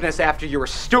forgiveness after you were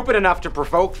stupid enough to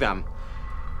provoke them.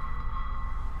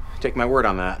 Take my word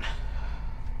on that.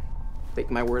 Take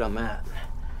my word on that.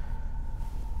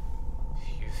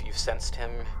 You've sensed him,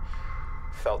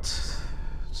 felt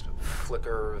a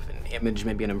flicker of an image,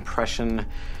 maybe an impression.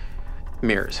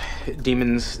 Mirrors.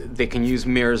 Demons, they can use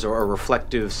mirrors or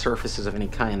reflective surfaces of any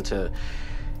kind to...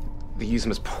 They use them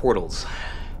as portals.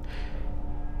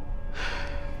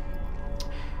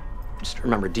 Just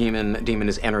remember, demon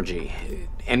is energy.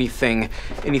 Anything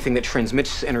that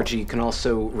transmits energy can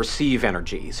also receive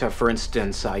energy. So, for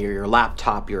instance, your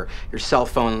laptop, your cell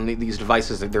phone, these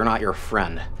devices, they're not your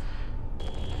friend.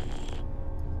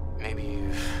 Maybe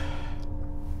you've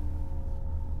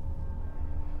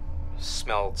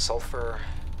smelled sulfur.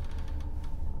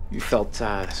 You felt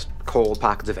cold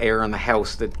pockets of air in the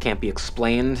house that can't be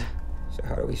explained. So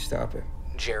how do we stop it?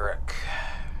 Jarek.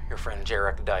 Your friend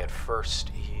Jarek died first.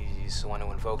 He's the one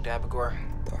who invoked Abigor.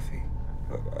 Duffy.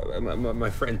 My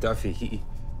friend Duffy,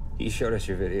 he showed us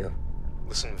your video.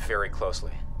 Listen very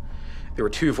closely. There were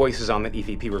two voices on that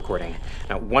E.V.P recording.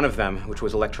 Now, one of them, which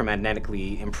was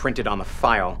electromagnetically imprinted on the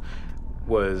file,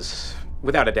 was,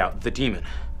 without a doubt, the demon.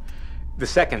 The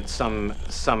second, some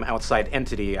outside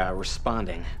entity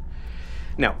responding.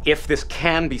 Now, if this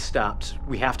can be stopped,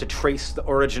 we have to trace the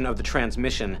origin of the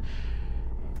transmission.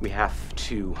 We have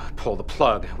to pull the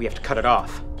plug. We have to cut it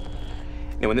off.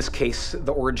 Now, in this case,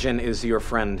 the origin is your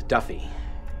friend Duffy.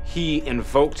 He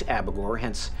invoked Abigor,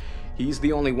 hence he's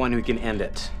the only one who can end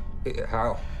it.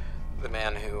 How? The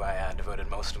man who I devoted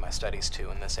most of my studies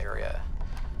to in this area.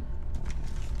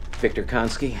 Victor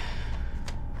Konski.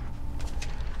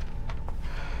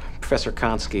 Professor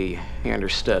Konski, he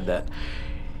understood that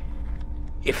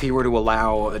if he were to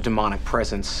allow a demonic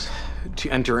presence to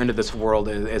enter into this world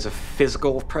as a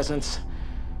physical presence,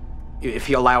 if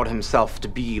he allowed himself to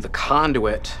be the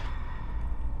conduit,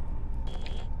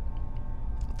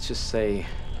 let's just say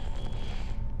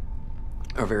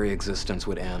our very existence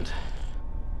would end.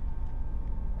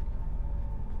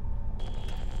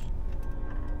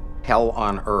 Hell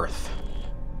on Earth.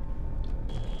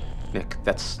 Nick,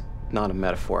 that's not a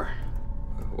metaphor.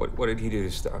 What did he do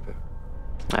to stop it?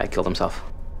 I killed himself.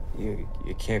 You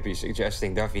can't be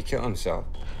suggesting Duffy kill himself.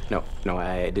 No,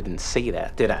 I didn't say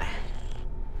that, did I?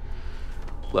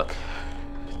 Look,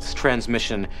 this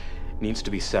transmission needs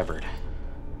to be severed.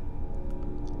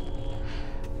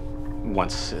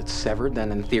 Once it's severed,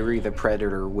 then in theory, the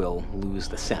predator will lose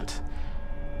the scent.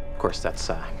 Of course, that's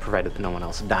provided that no one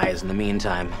else dies in the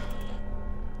meantime.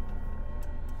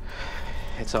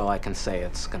 It's all I can say.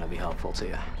 It's gonna be helpful to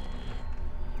you.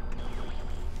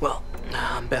 Well,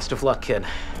 best of luck, kid.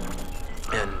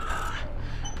 And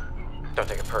don't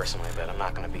take it personally, but I'm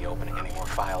not gonna be opening any more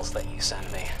files that you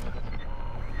send me.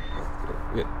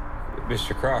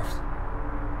 Mr. Croft.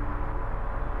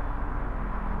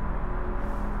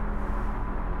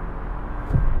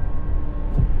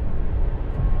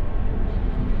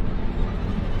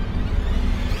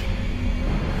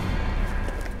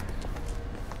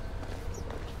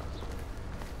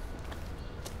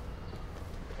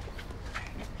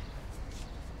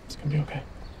 It's gonna be okay.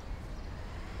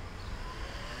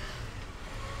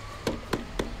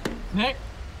 Nick?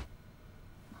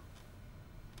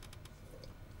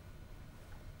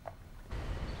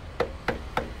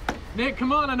 Nick,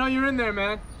 come on, I know you're in there,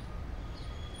 man.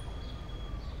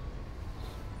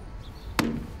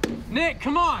 Nick,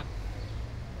 come on!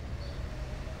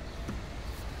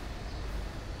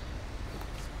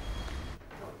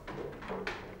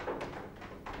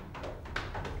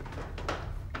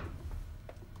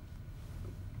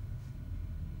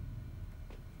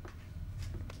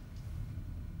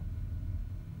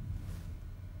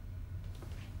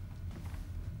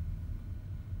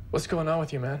 What's going on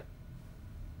with you, man?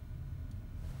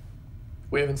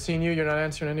 We haven't seen you, you're not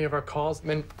answering any of our calls,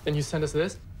 then you send us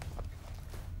this?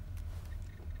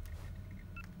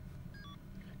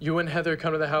 You and Heather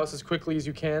come to the house as quickly as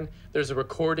you can. There's a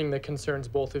recording that concerns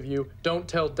both of you. Don't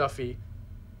tell Duffy.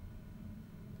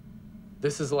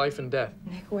 This is life and death.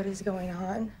 Nick, what is going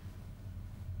on?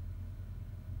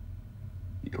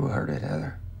 You heard it,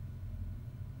 Heather.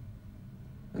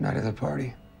 The night of the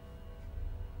party.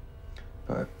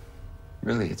 But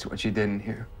really, it's what you didn't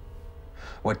hear.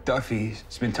 What Duffy's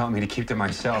been telling me to keep to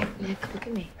myself. Nick, look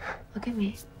at me. Look at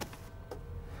me.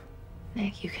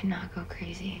 Nick, you cannot go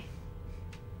crazy.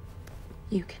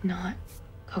 You cannot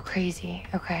go crazy,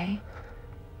 okay?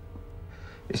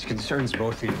 This concerns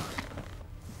both of you.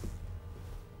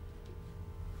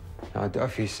 Now,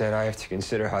 Duffy said I have to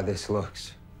consider how this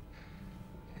looks.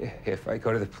 If I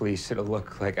go to the police, it'll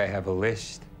look like I have a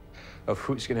list of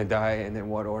who's gonna die and in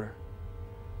what order.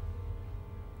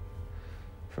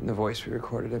 From the voice we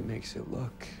recorded, it makes it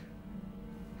look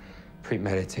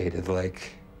premeditated,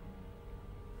 like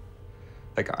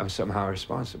I'm somehow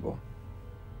responsible.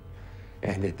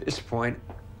 And at this point,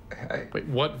 Wait,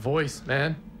 what voice,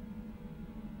 man?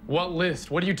 What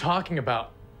list? What are you talking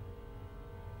about?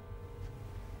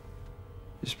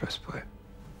 Just press play.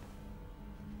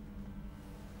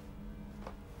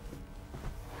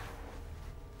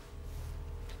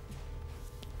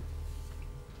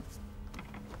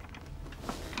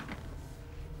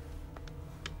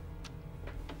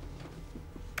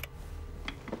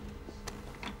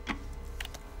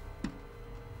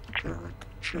 Jack,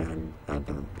 Jen,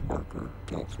 Heather, Parker,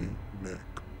 Duffy, Nick.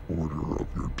 Order of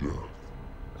your death.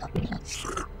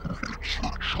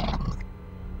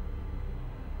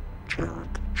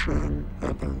 Jack, Jen,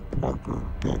 Heather, Parker,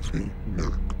 Duffy,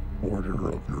 Nick. Order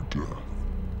of your death.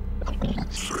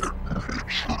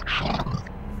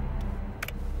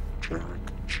 Jack,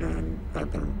 Jen,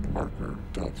 Heather, Parker,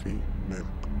 Duffy, Nick.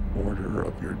 Order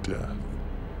of your death.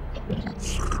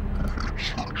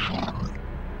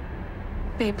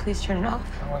 Babe, please turn it off.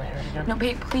 I want to hear it again. No,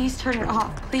 babe, please turn it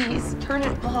off. Please, turn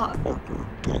it off. Parker,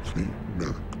 Duffy,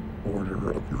 Nick.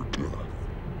 Order of your death.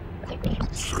 Babe,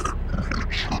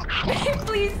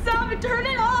 please stop and turn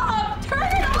it off. Turn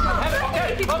it off.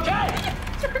 Okay, okay.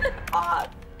 Turn it off.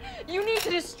 You need to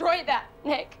destroy that,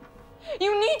 Nick.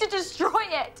 You need to destroy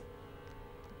it.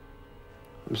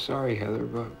 I'm sorry, Heather,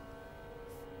 but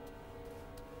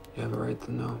you have a right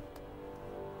to know.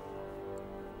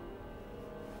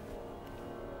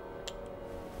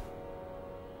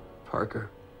 Parker.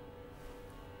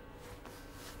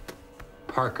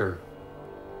 Parker.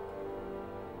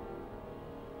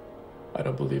 I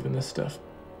don't believe in this stuff.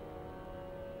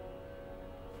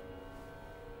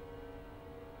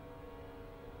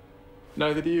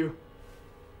 Neither do you.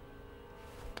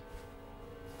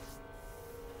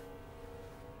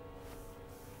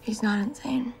 He's not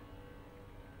insane.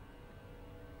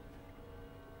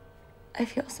 I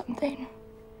feel something.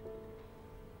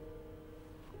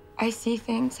 I see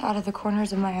things out of the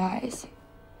corners of my eyes.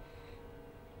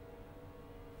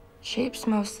 Shapes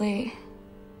mostly.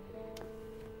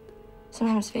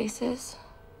 Sometimes faces.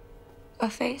 A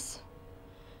face.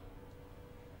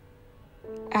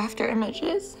 After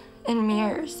images and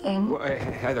mirrors and...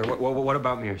 Heather, what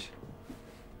about mirrors?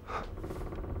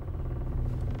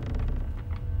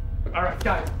 All right,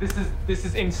 guys, this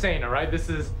is insane, all right? This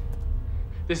is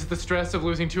the stress of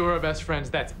losing two of our best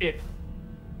friends. That's it.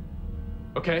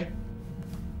 Okay?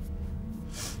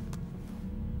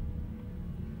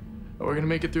 But we're gonna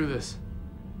make it through this.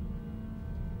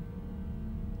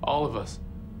 All of us.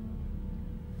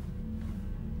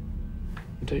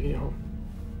 I'm taking you home.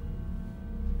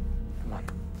 Come on.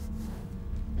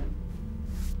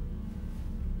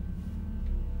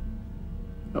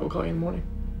 I will call you in the morning.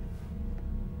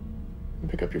 And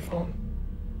pick up your phone.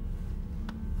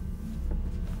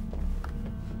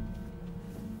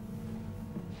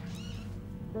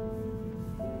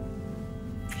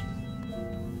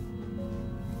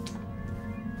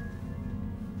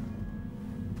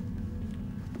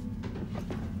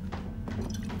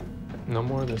 No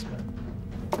more of this, man.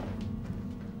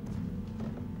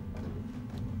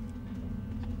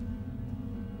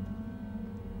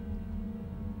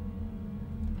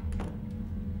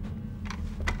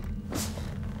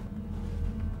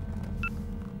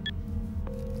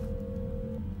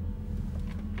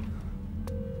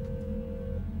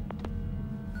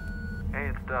 Hey,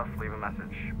 it's Duff. Leave a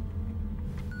message.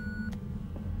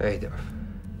 Hey, Duff.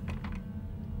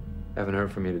 Haven't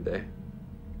heard from you today.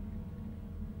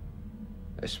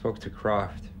 I spoke to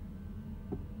Croft.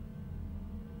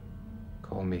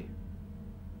 Call me.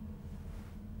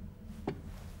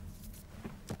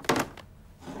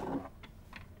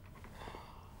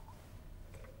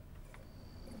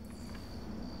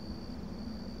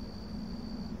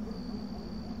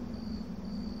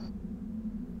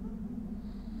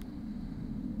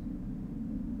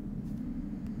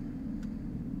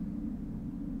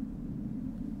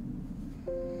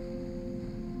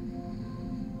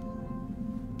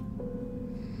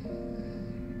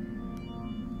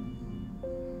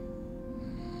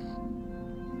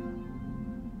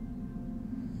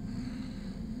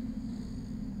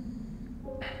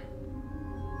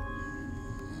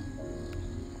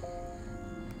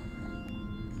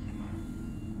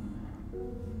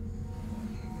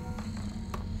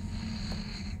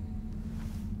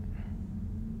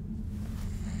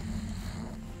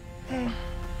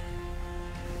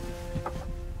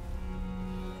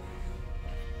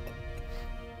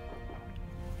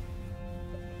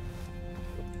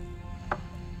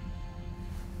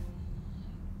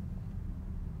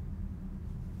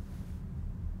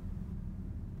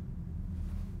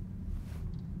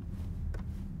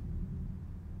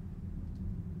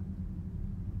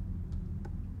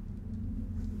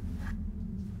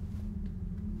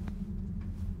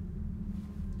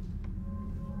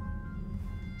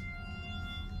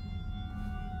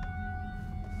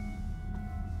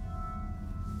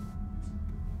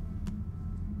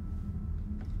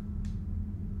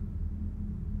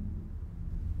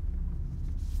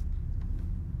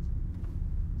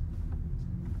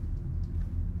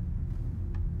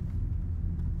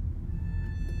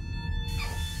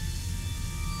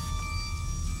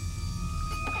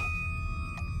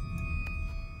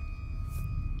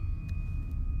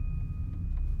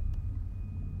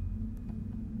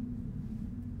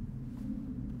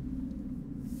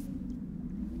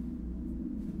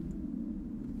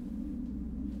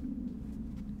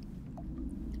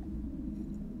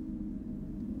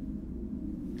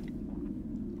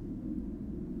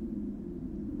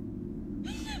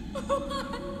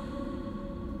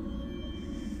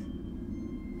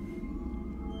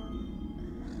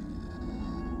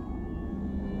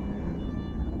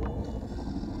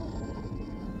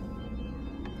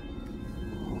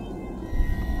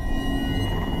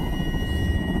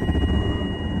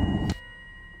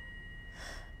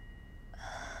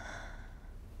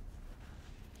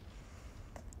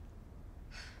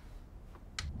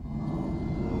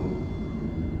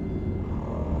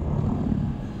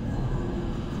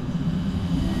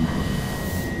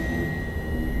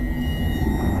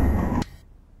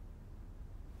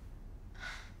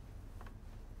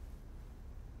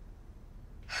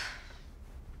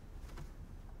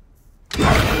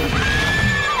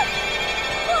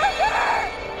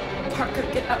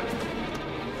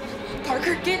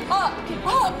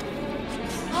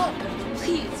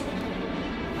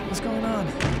 What's going on?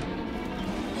 Did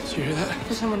you hear that?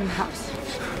 There's someone in the house.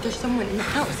 There's someone in the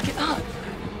house. Get up.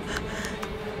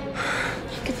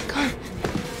 Get the gun.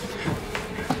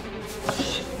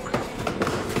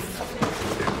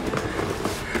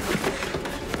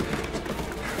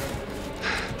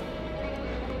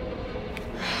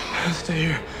 Stay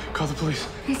here. Call the police.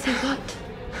 And say what?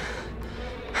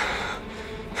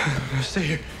 Stay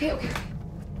here. Okay, okay.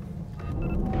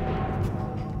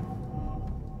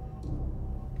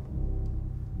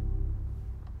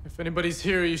 If anybody's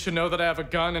here, you should know that I have a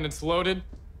gun and it's loaded.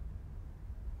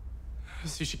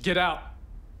 So you should get out.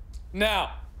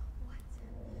 Now!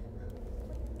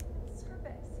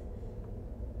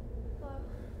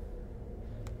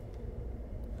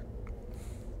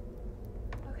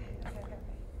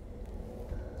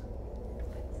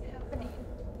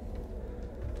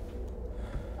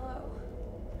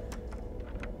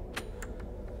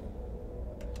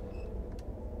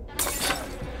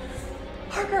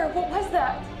 What was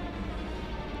that?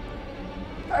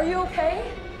 Are you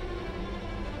okay?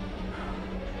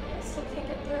 I still can't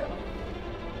get through.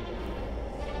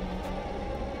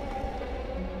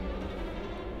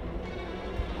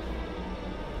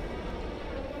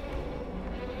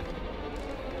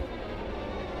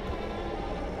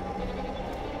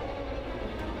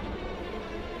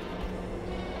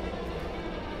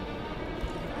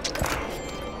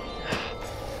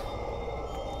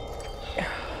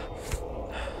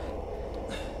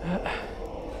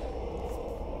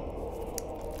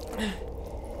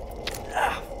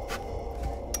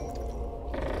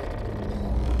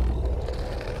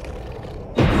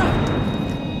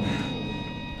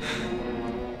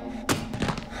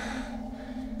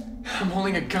 I'm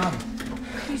holding a gun.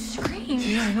 You screamed.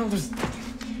 Yeah, I know. There's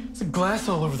glass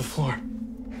all over the floor.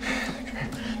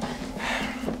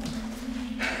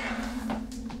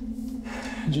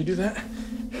 Did you do that?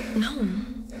 No.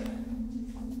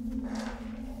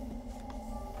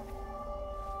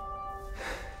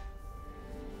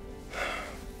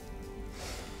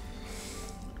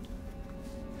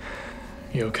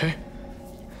 You okay?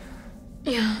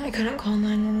 Yeah, I couldn't call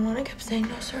 911. I kept saying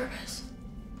no service.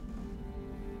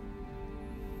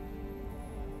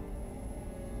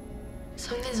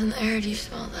 Something's in the air. Do you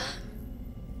smell that?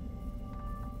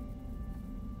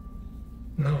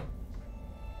 No.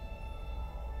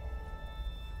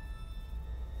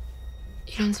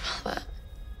 You don't smell that?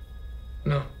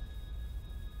 No.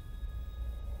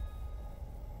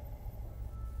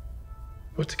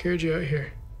 What scared you out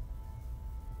here?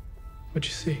 What'd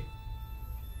you see?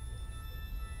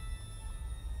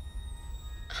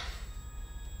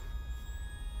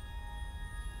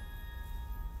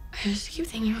 I just keep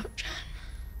thinking about Jen.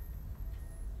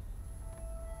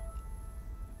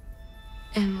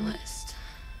 And the list.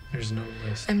 There's no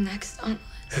list. I'm next on the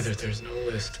list. Heather, there's no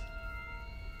list.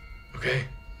 Okay?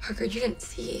 Parker, you didn't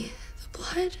see the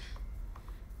blood?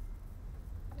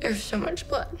 There's so much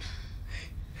blood.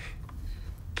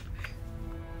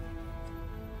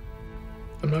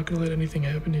 I'm not gonna let anything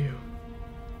happen to you.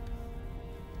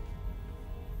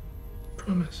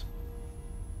 Promise.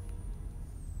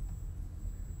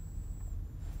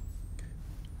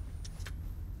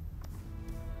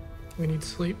 We need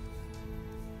sleep.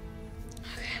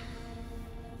 Okay.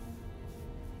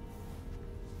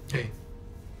 Hey.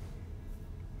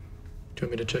 Do you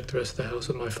want me to check the rest of the house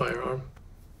with my firearm?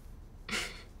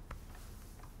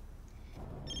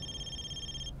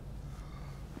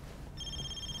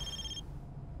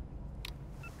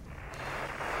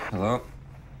 Hello?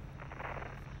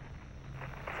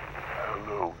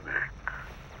 Hello, Nick.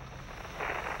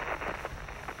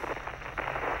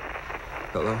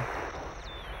 Hello?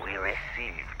 We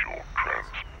received your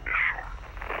transmission.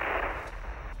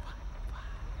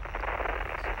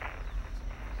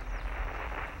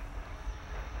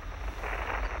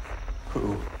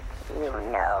 Who? You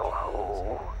know who.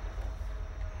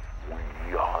 We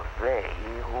are they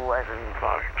who was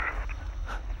invited.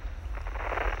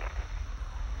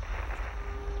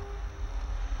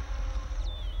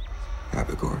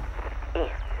 Abigor.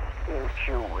 If you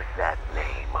choose that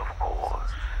name, of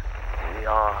course. We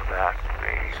are that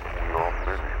name, we are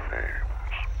many names.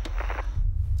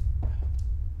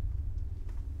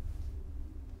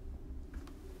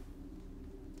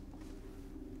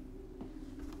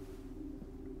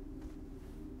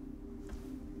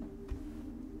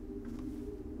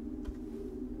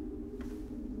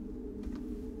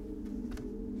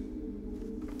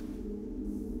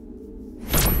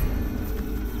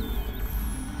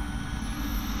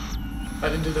 I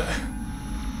didn't do that.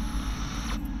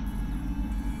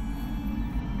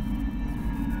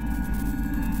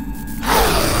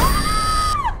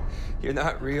 You're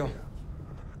not real.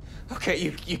 Okay,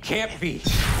 you can't be.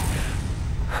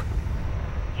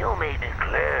 You may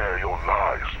declare your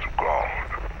lies to God,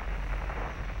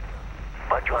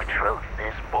 but your truth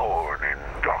is born in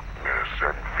darkness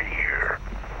and fear.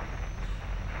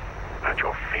 And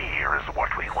your fear is what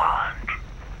we want.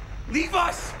 Leave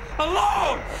us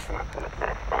alone!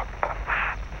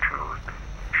 Jared,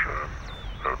 Jen,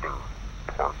 Heather,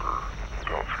 Parker,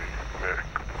 Duffy, Nick,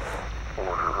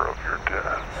 order of your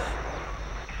death.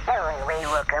 Soon we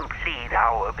will complete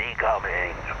our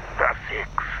becoming. The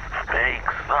sixth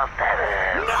makes the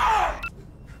seventh. No!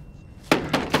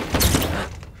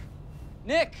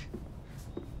 Nick!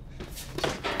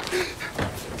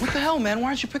 What the hell, man? Why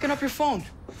aren't you picking up your phone?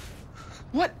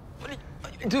 What?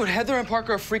 Dude, Heather and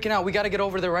Parker are freaking out. We gotta get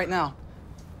over there right now.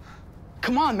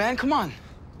 Come on, man, come on.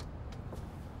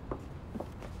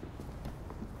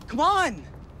 Come on!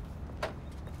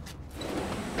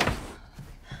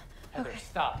 Heather,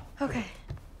 stop. Okay.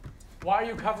 Why are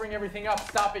you covering everything up?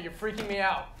 Stop it, you're freaking me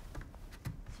out.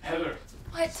 Heather.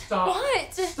 What? Stop.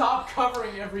 What? Stop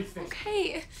covering everything.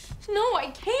 Okay. No,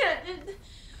 I can't.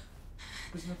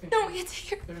 There's nothing. No, it's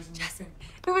here. There's nothing.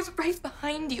 It was right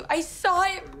behind you. I saw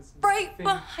it right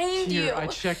behind Here, you. I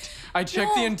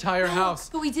checked the entire house.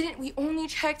 But we didn't. We only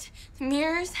checked the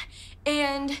mirrors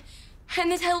and the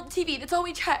TV. That's all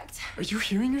we checked. Are you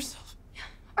hearing yourself?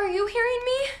 Are you hearing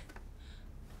me?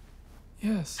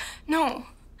 Yes. No.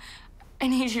 I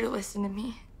need you to listen to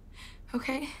me.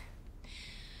 Okay?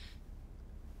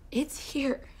 It's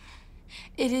here.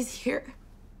 It is here.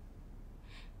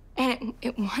 And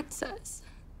it wants us.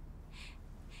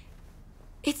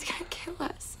 It's gonna kill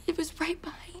us. It was right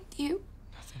behind you.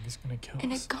 Nothing is gonna kill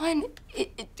And us. a gun,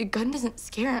 the gun doesn't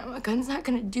scare him. A gun's not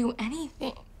gonna do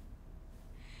anything.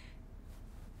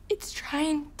 It's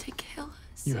trying to kill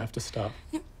us. You have to stop.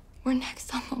 We're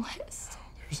next on the list.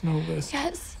 There's no list.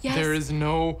 Yes, yes. There is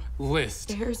no list.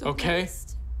 There's a okay?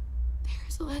 list.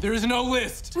 There's a list. There is no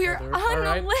list. We're Heather, on all the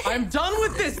right? list. I'm done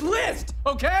with this list,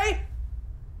 okay?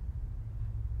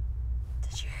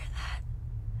 Did you hear that?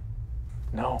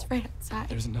 No. It's right outside.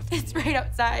 There's nothing. It's right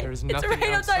outside. There's It's nothing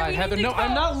right outside. We Heather, need to no, go.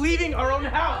 I'm not leaving our own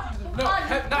house. No,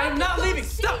 I'm not leaving.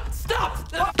 Stop! Stop!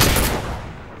 No.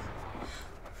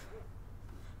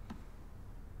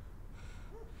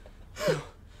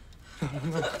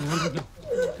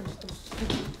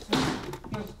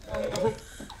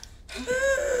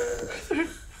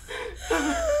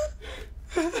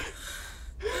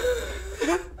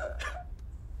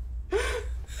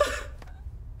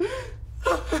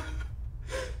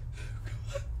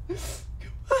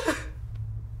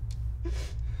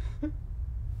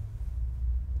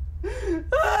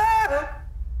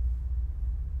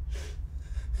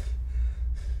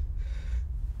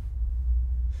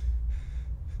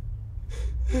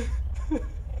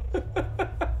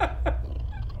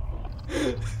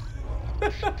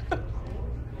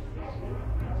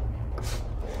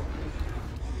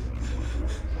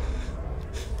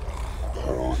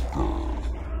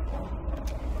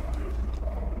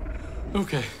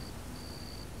 Okay.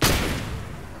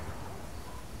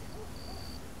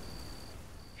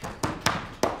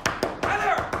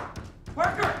 Heather!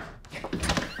 Parker!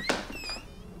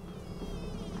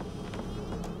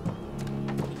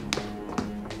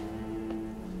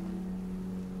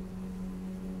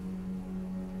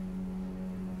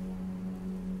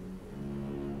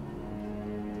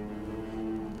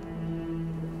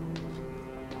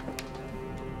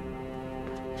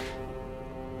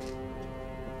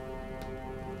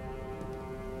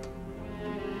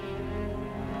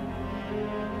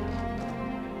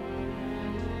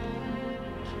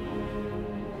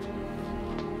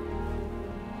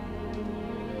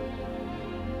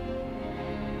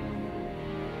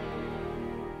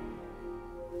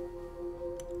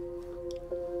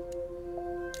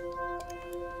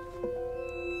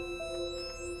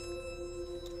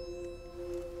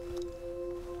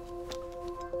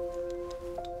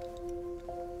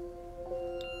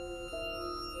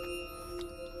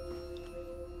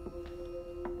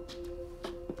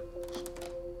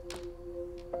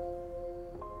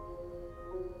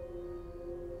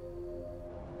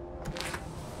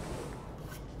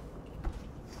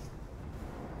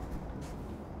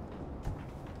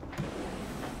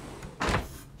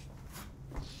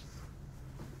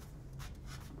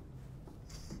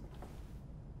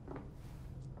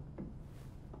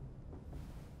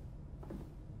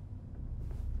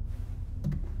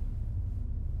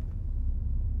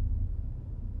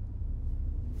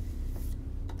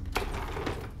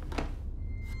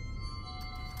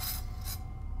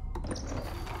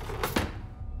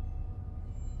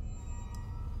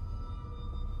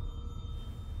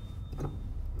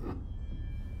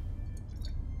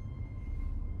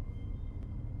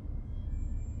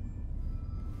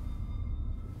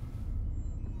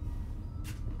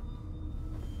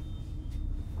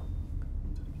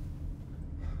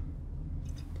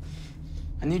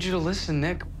 I need you to listen,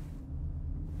 Nick.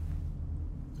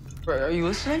 Are you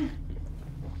listening?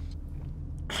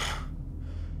 I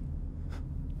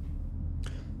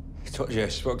told you I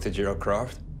spoke to Gerald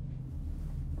Croft.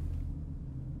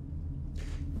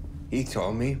 He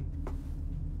told me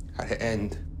how to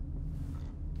end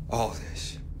all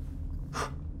this.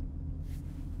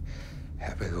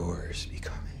 Happy horrors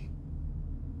becoming.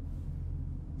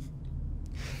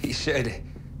 He said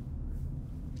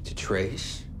to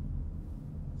trace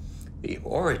the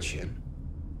origin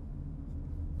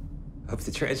of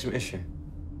the transmission.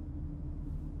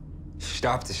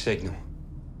 Stop the signal.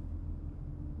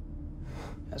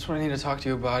 That's what I need to talk to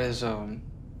you about is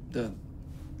the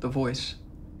voice.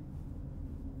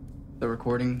 The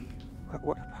recording.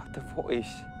 What about the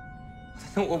voice?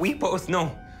 Well, we both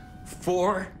know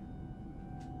 4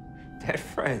 dead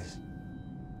friends.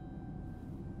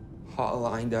 All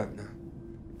lined up now.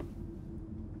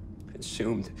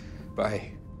 Consumed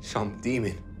by some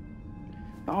demon.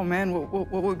 Oh man,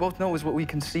 what we both know is what we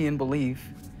can see and believe.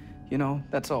 You know,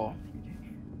 that's all.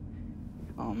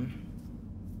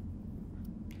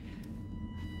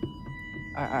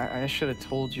 I should have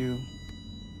told you.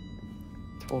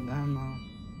 Told them.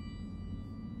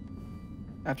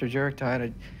 After Jarek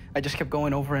died, I just kept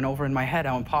going over and over in my head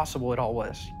how impossible it all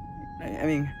was. I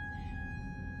mean,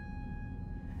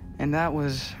 and that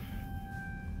was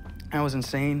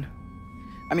insane.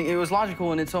 I mean, it was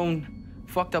logical in its own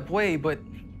fucked up way, but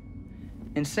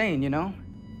insane, you know?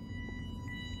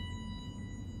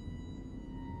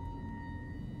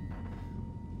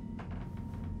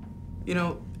 You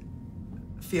know,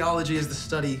 theology is the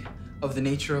study of the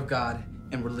nature of God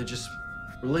and religious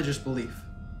belief.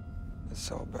 That's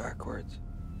so backwards.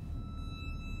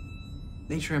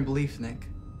 Nature and belief, Nick.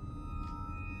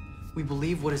 We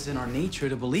believe what is in our nature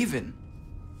to believe in.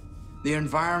 The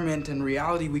environment and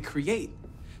reality we create.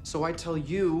 So I tell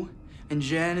you and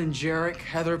Jen and Jarek,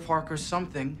 Heather, Parker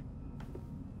something,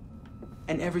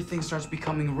 and everything starts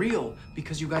becoming real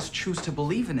because you guys choose to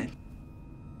believe in it.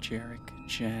 Jarek,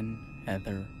 Jen,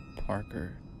 Heather,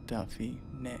 Parker, Duffy,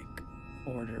 Nick.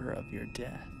 Order of your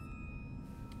death.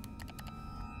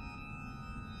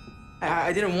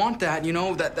 I didn't want that, you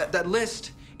know, that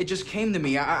list. It just came to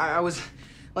me. I was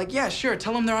like, yeah, sure,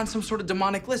 tell them they're on some sort of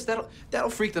demonic list. That'll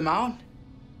freak them out.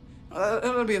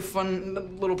 It'll be a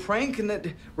fun little prank, and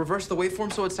then reverse the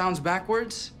waveform so it sounds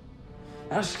backwards.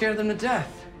 That'll scare them to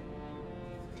death.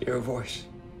 Your voice.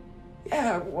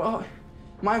 Yeah, well,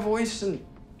 my voice and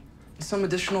some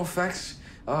additional effects,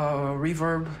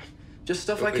 reverb, just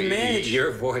stuff I can manage.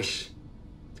 Your voice.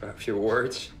 Your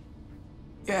words.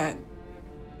 Yeah,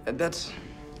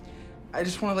 I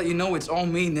just want to let you know it's all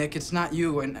me, Nick. It's not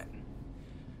you, and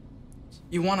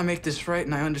you want to make this right,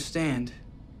 and I understand.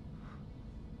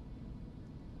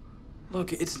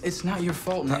 Look, it's not your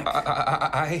fault, Nick.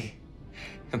 I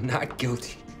am not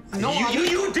guilty. No,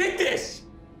 you did this!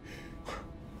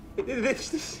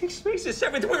 This makes the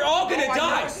 7th. We're all gonna die!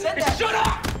 I never said that. Shut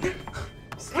up!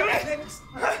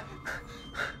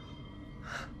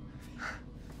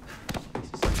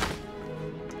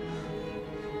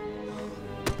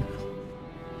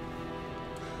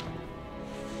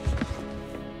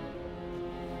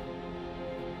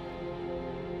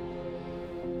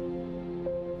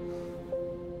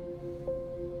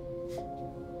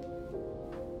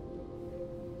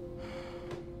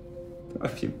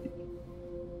 You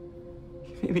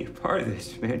made me a part of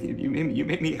this, man. You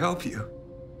made me help you.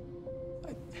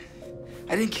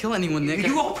 I didn't kill anyone, Nick.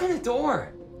 You opened the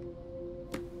door.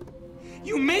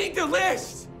 You made the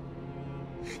list.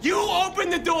 You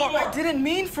opened the door. I didn't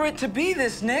mean for it to be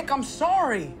this, Nick. I'm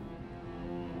sorry.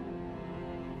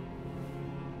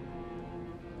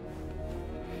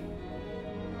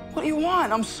 What do you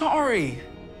want? I'm sorry.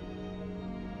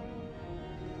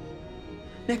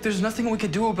 Nick, there's nothing we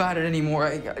can do about it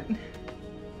anymore.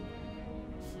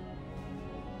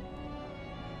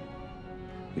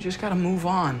 We just gotta move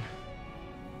on.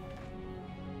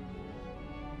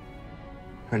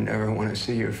 I never want to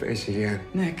see your face again.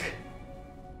 Nick.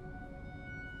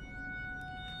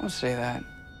 Don't say that.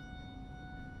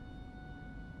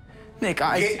 Nick,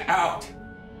 Get out!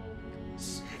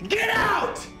 Get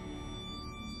out!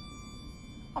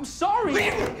 I'm sorry!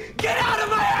 Leave! Get out of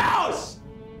my house!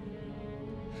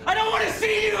 I don't want to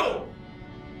see you!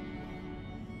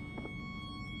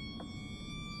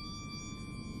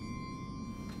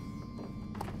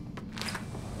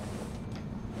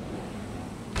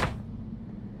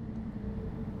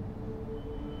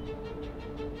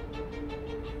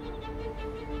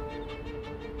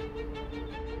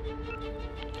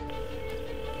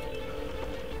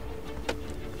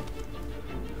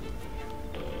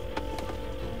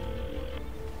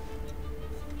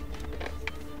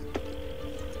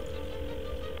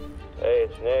 Hey,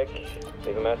 it's Nick.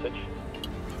 Leave a message.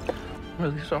 I'm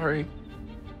really sorry.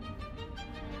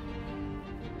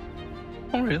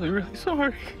 I'm really, really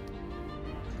sorry.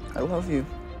 I love you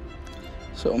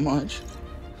so much.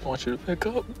 I want you to pick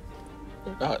up.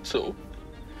 Or not, so.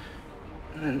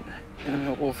 And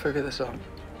we'll figure this out.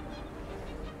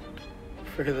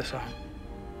 Figure this out.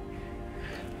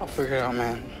 I'll figure it out,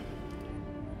 man.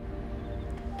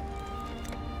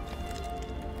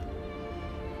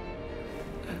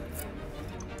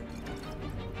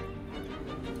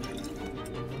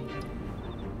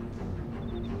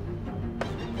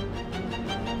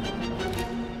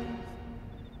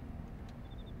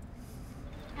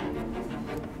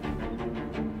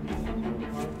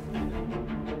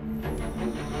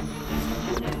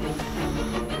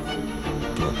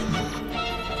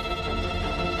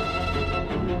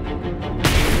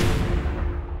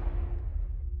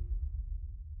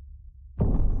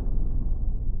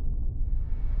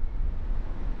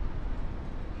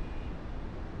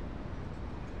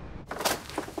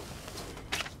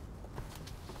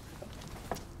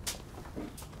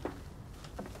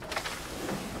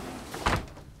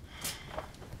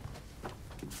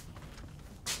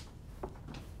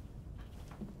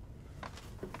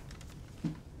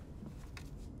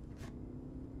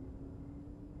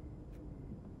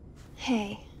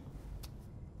 Hey.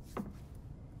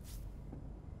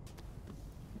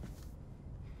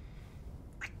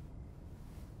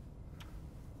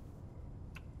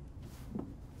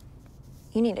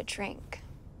 You need a drink.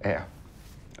 Yeah,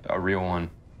 a real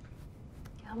one.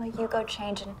 How about you go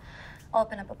change and I'll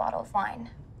open up a bottle of wine.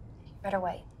 You better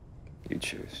wait. You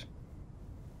choose.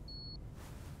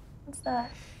 What's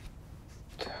that?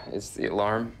 It's the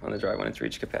alarm on the drive when it's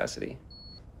reached capacity.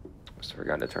 Must have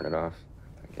forgotten to turn it off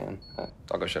again.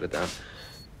 I'll go shut it down.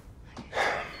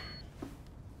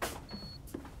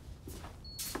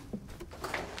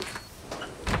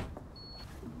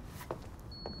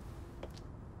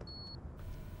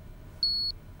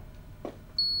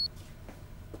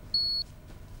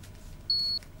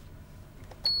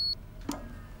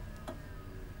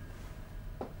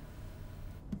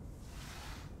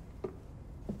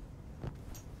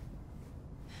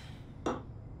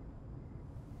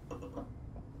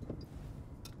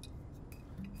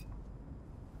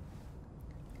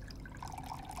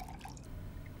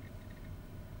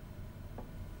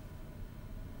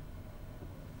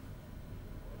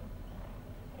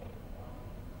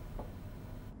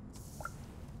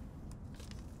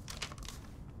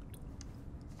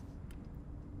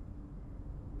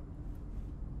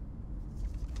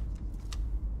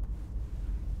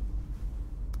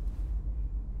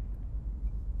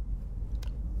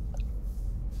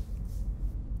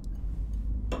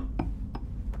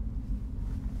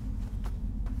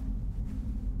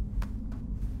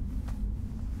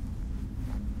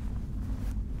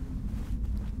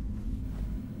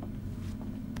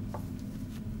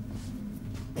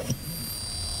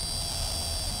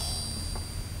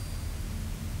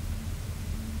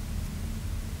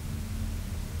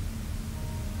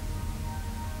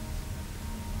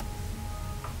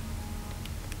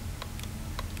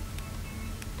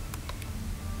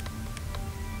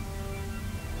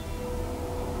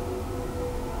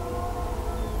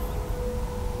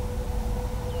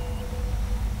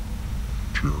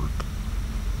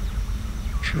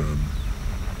 Jen,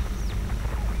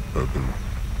 Heather,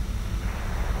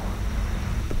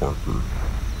 Parker,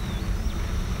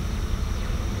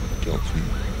 Duffy,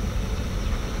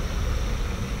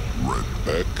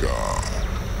 Rebecca.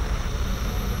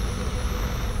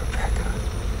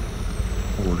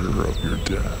 Order of your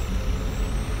death.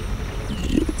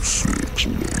 The 6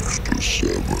 makes the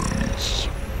 7s.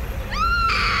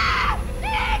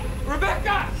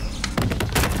 Rebecca!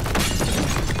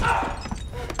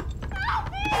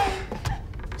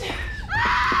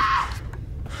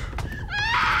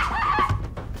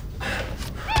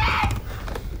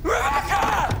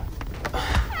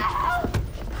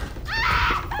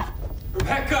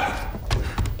 Rebecca!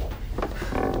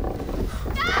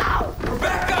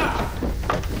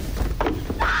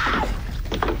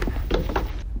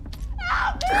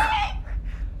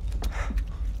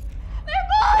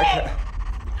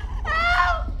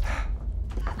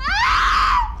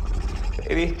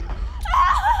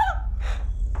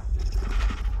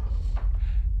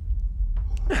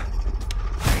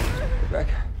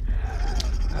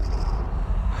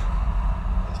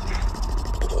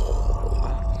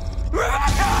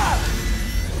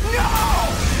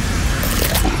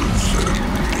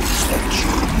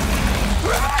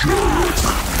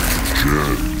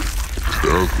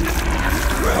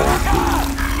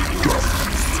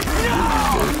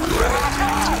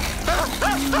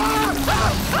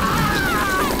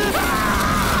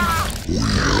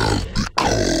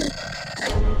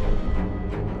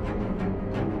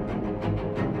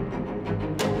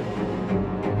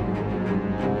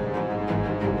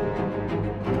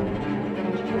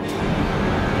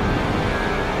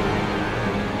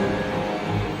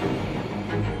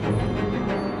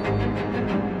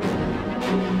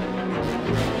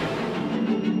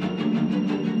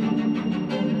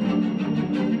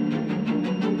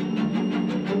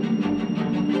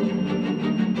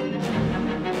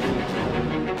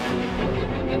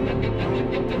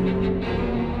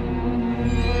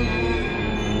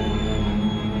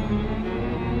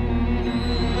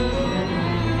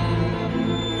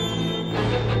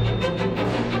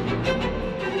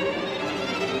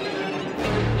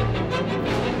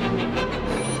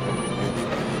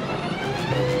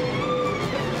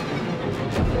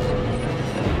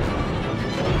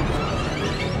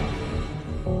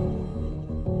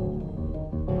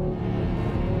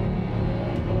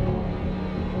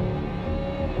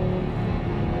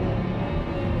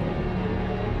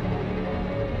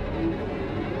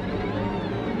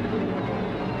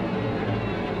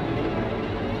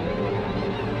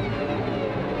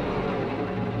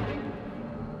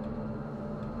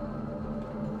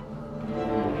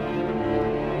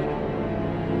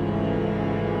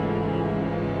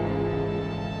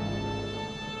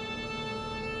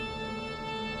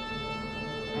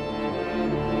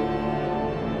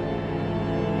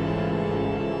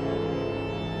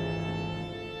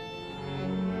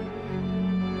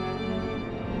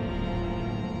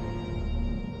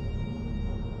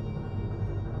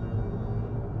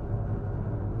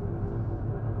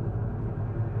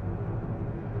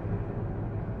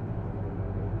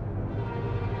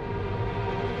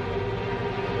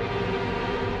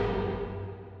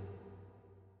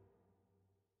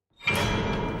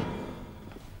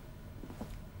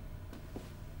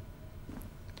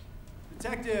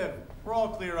 Detective, we're all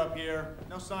clear up here.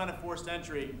 No sign of forced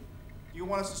entry. Do you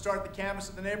want us to start the canvass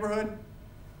of the neighborhood?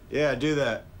 Yeah, do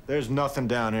that. There's nothing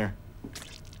down here.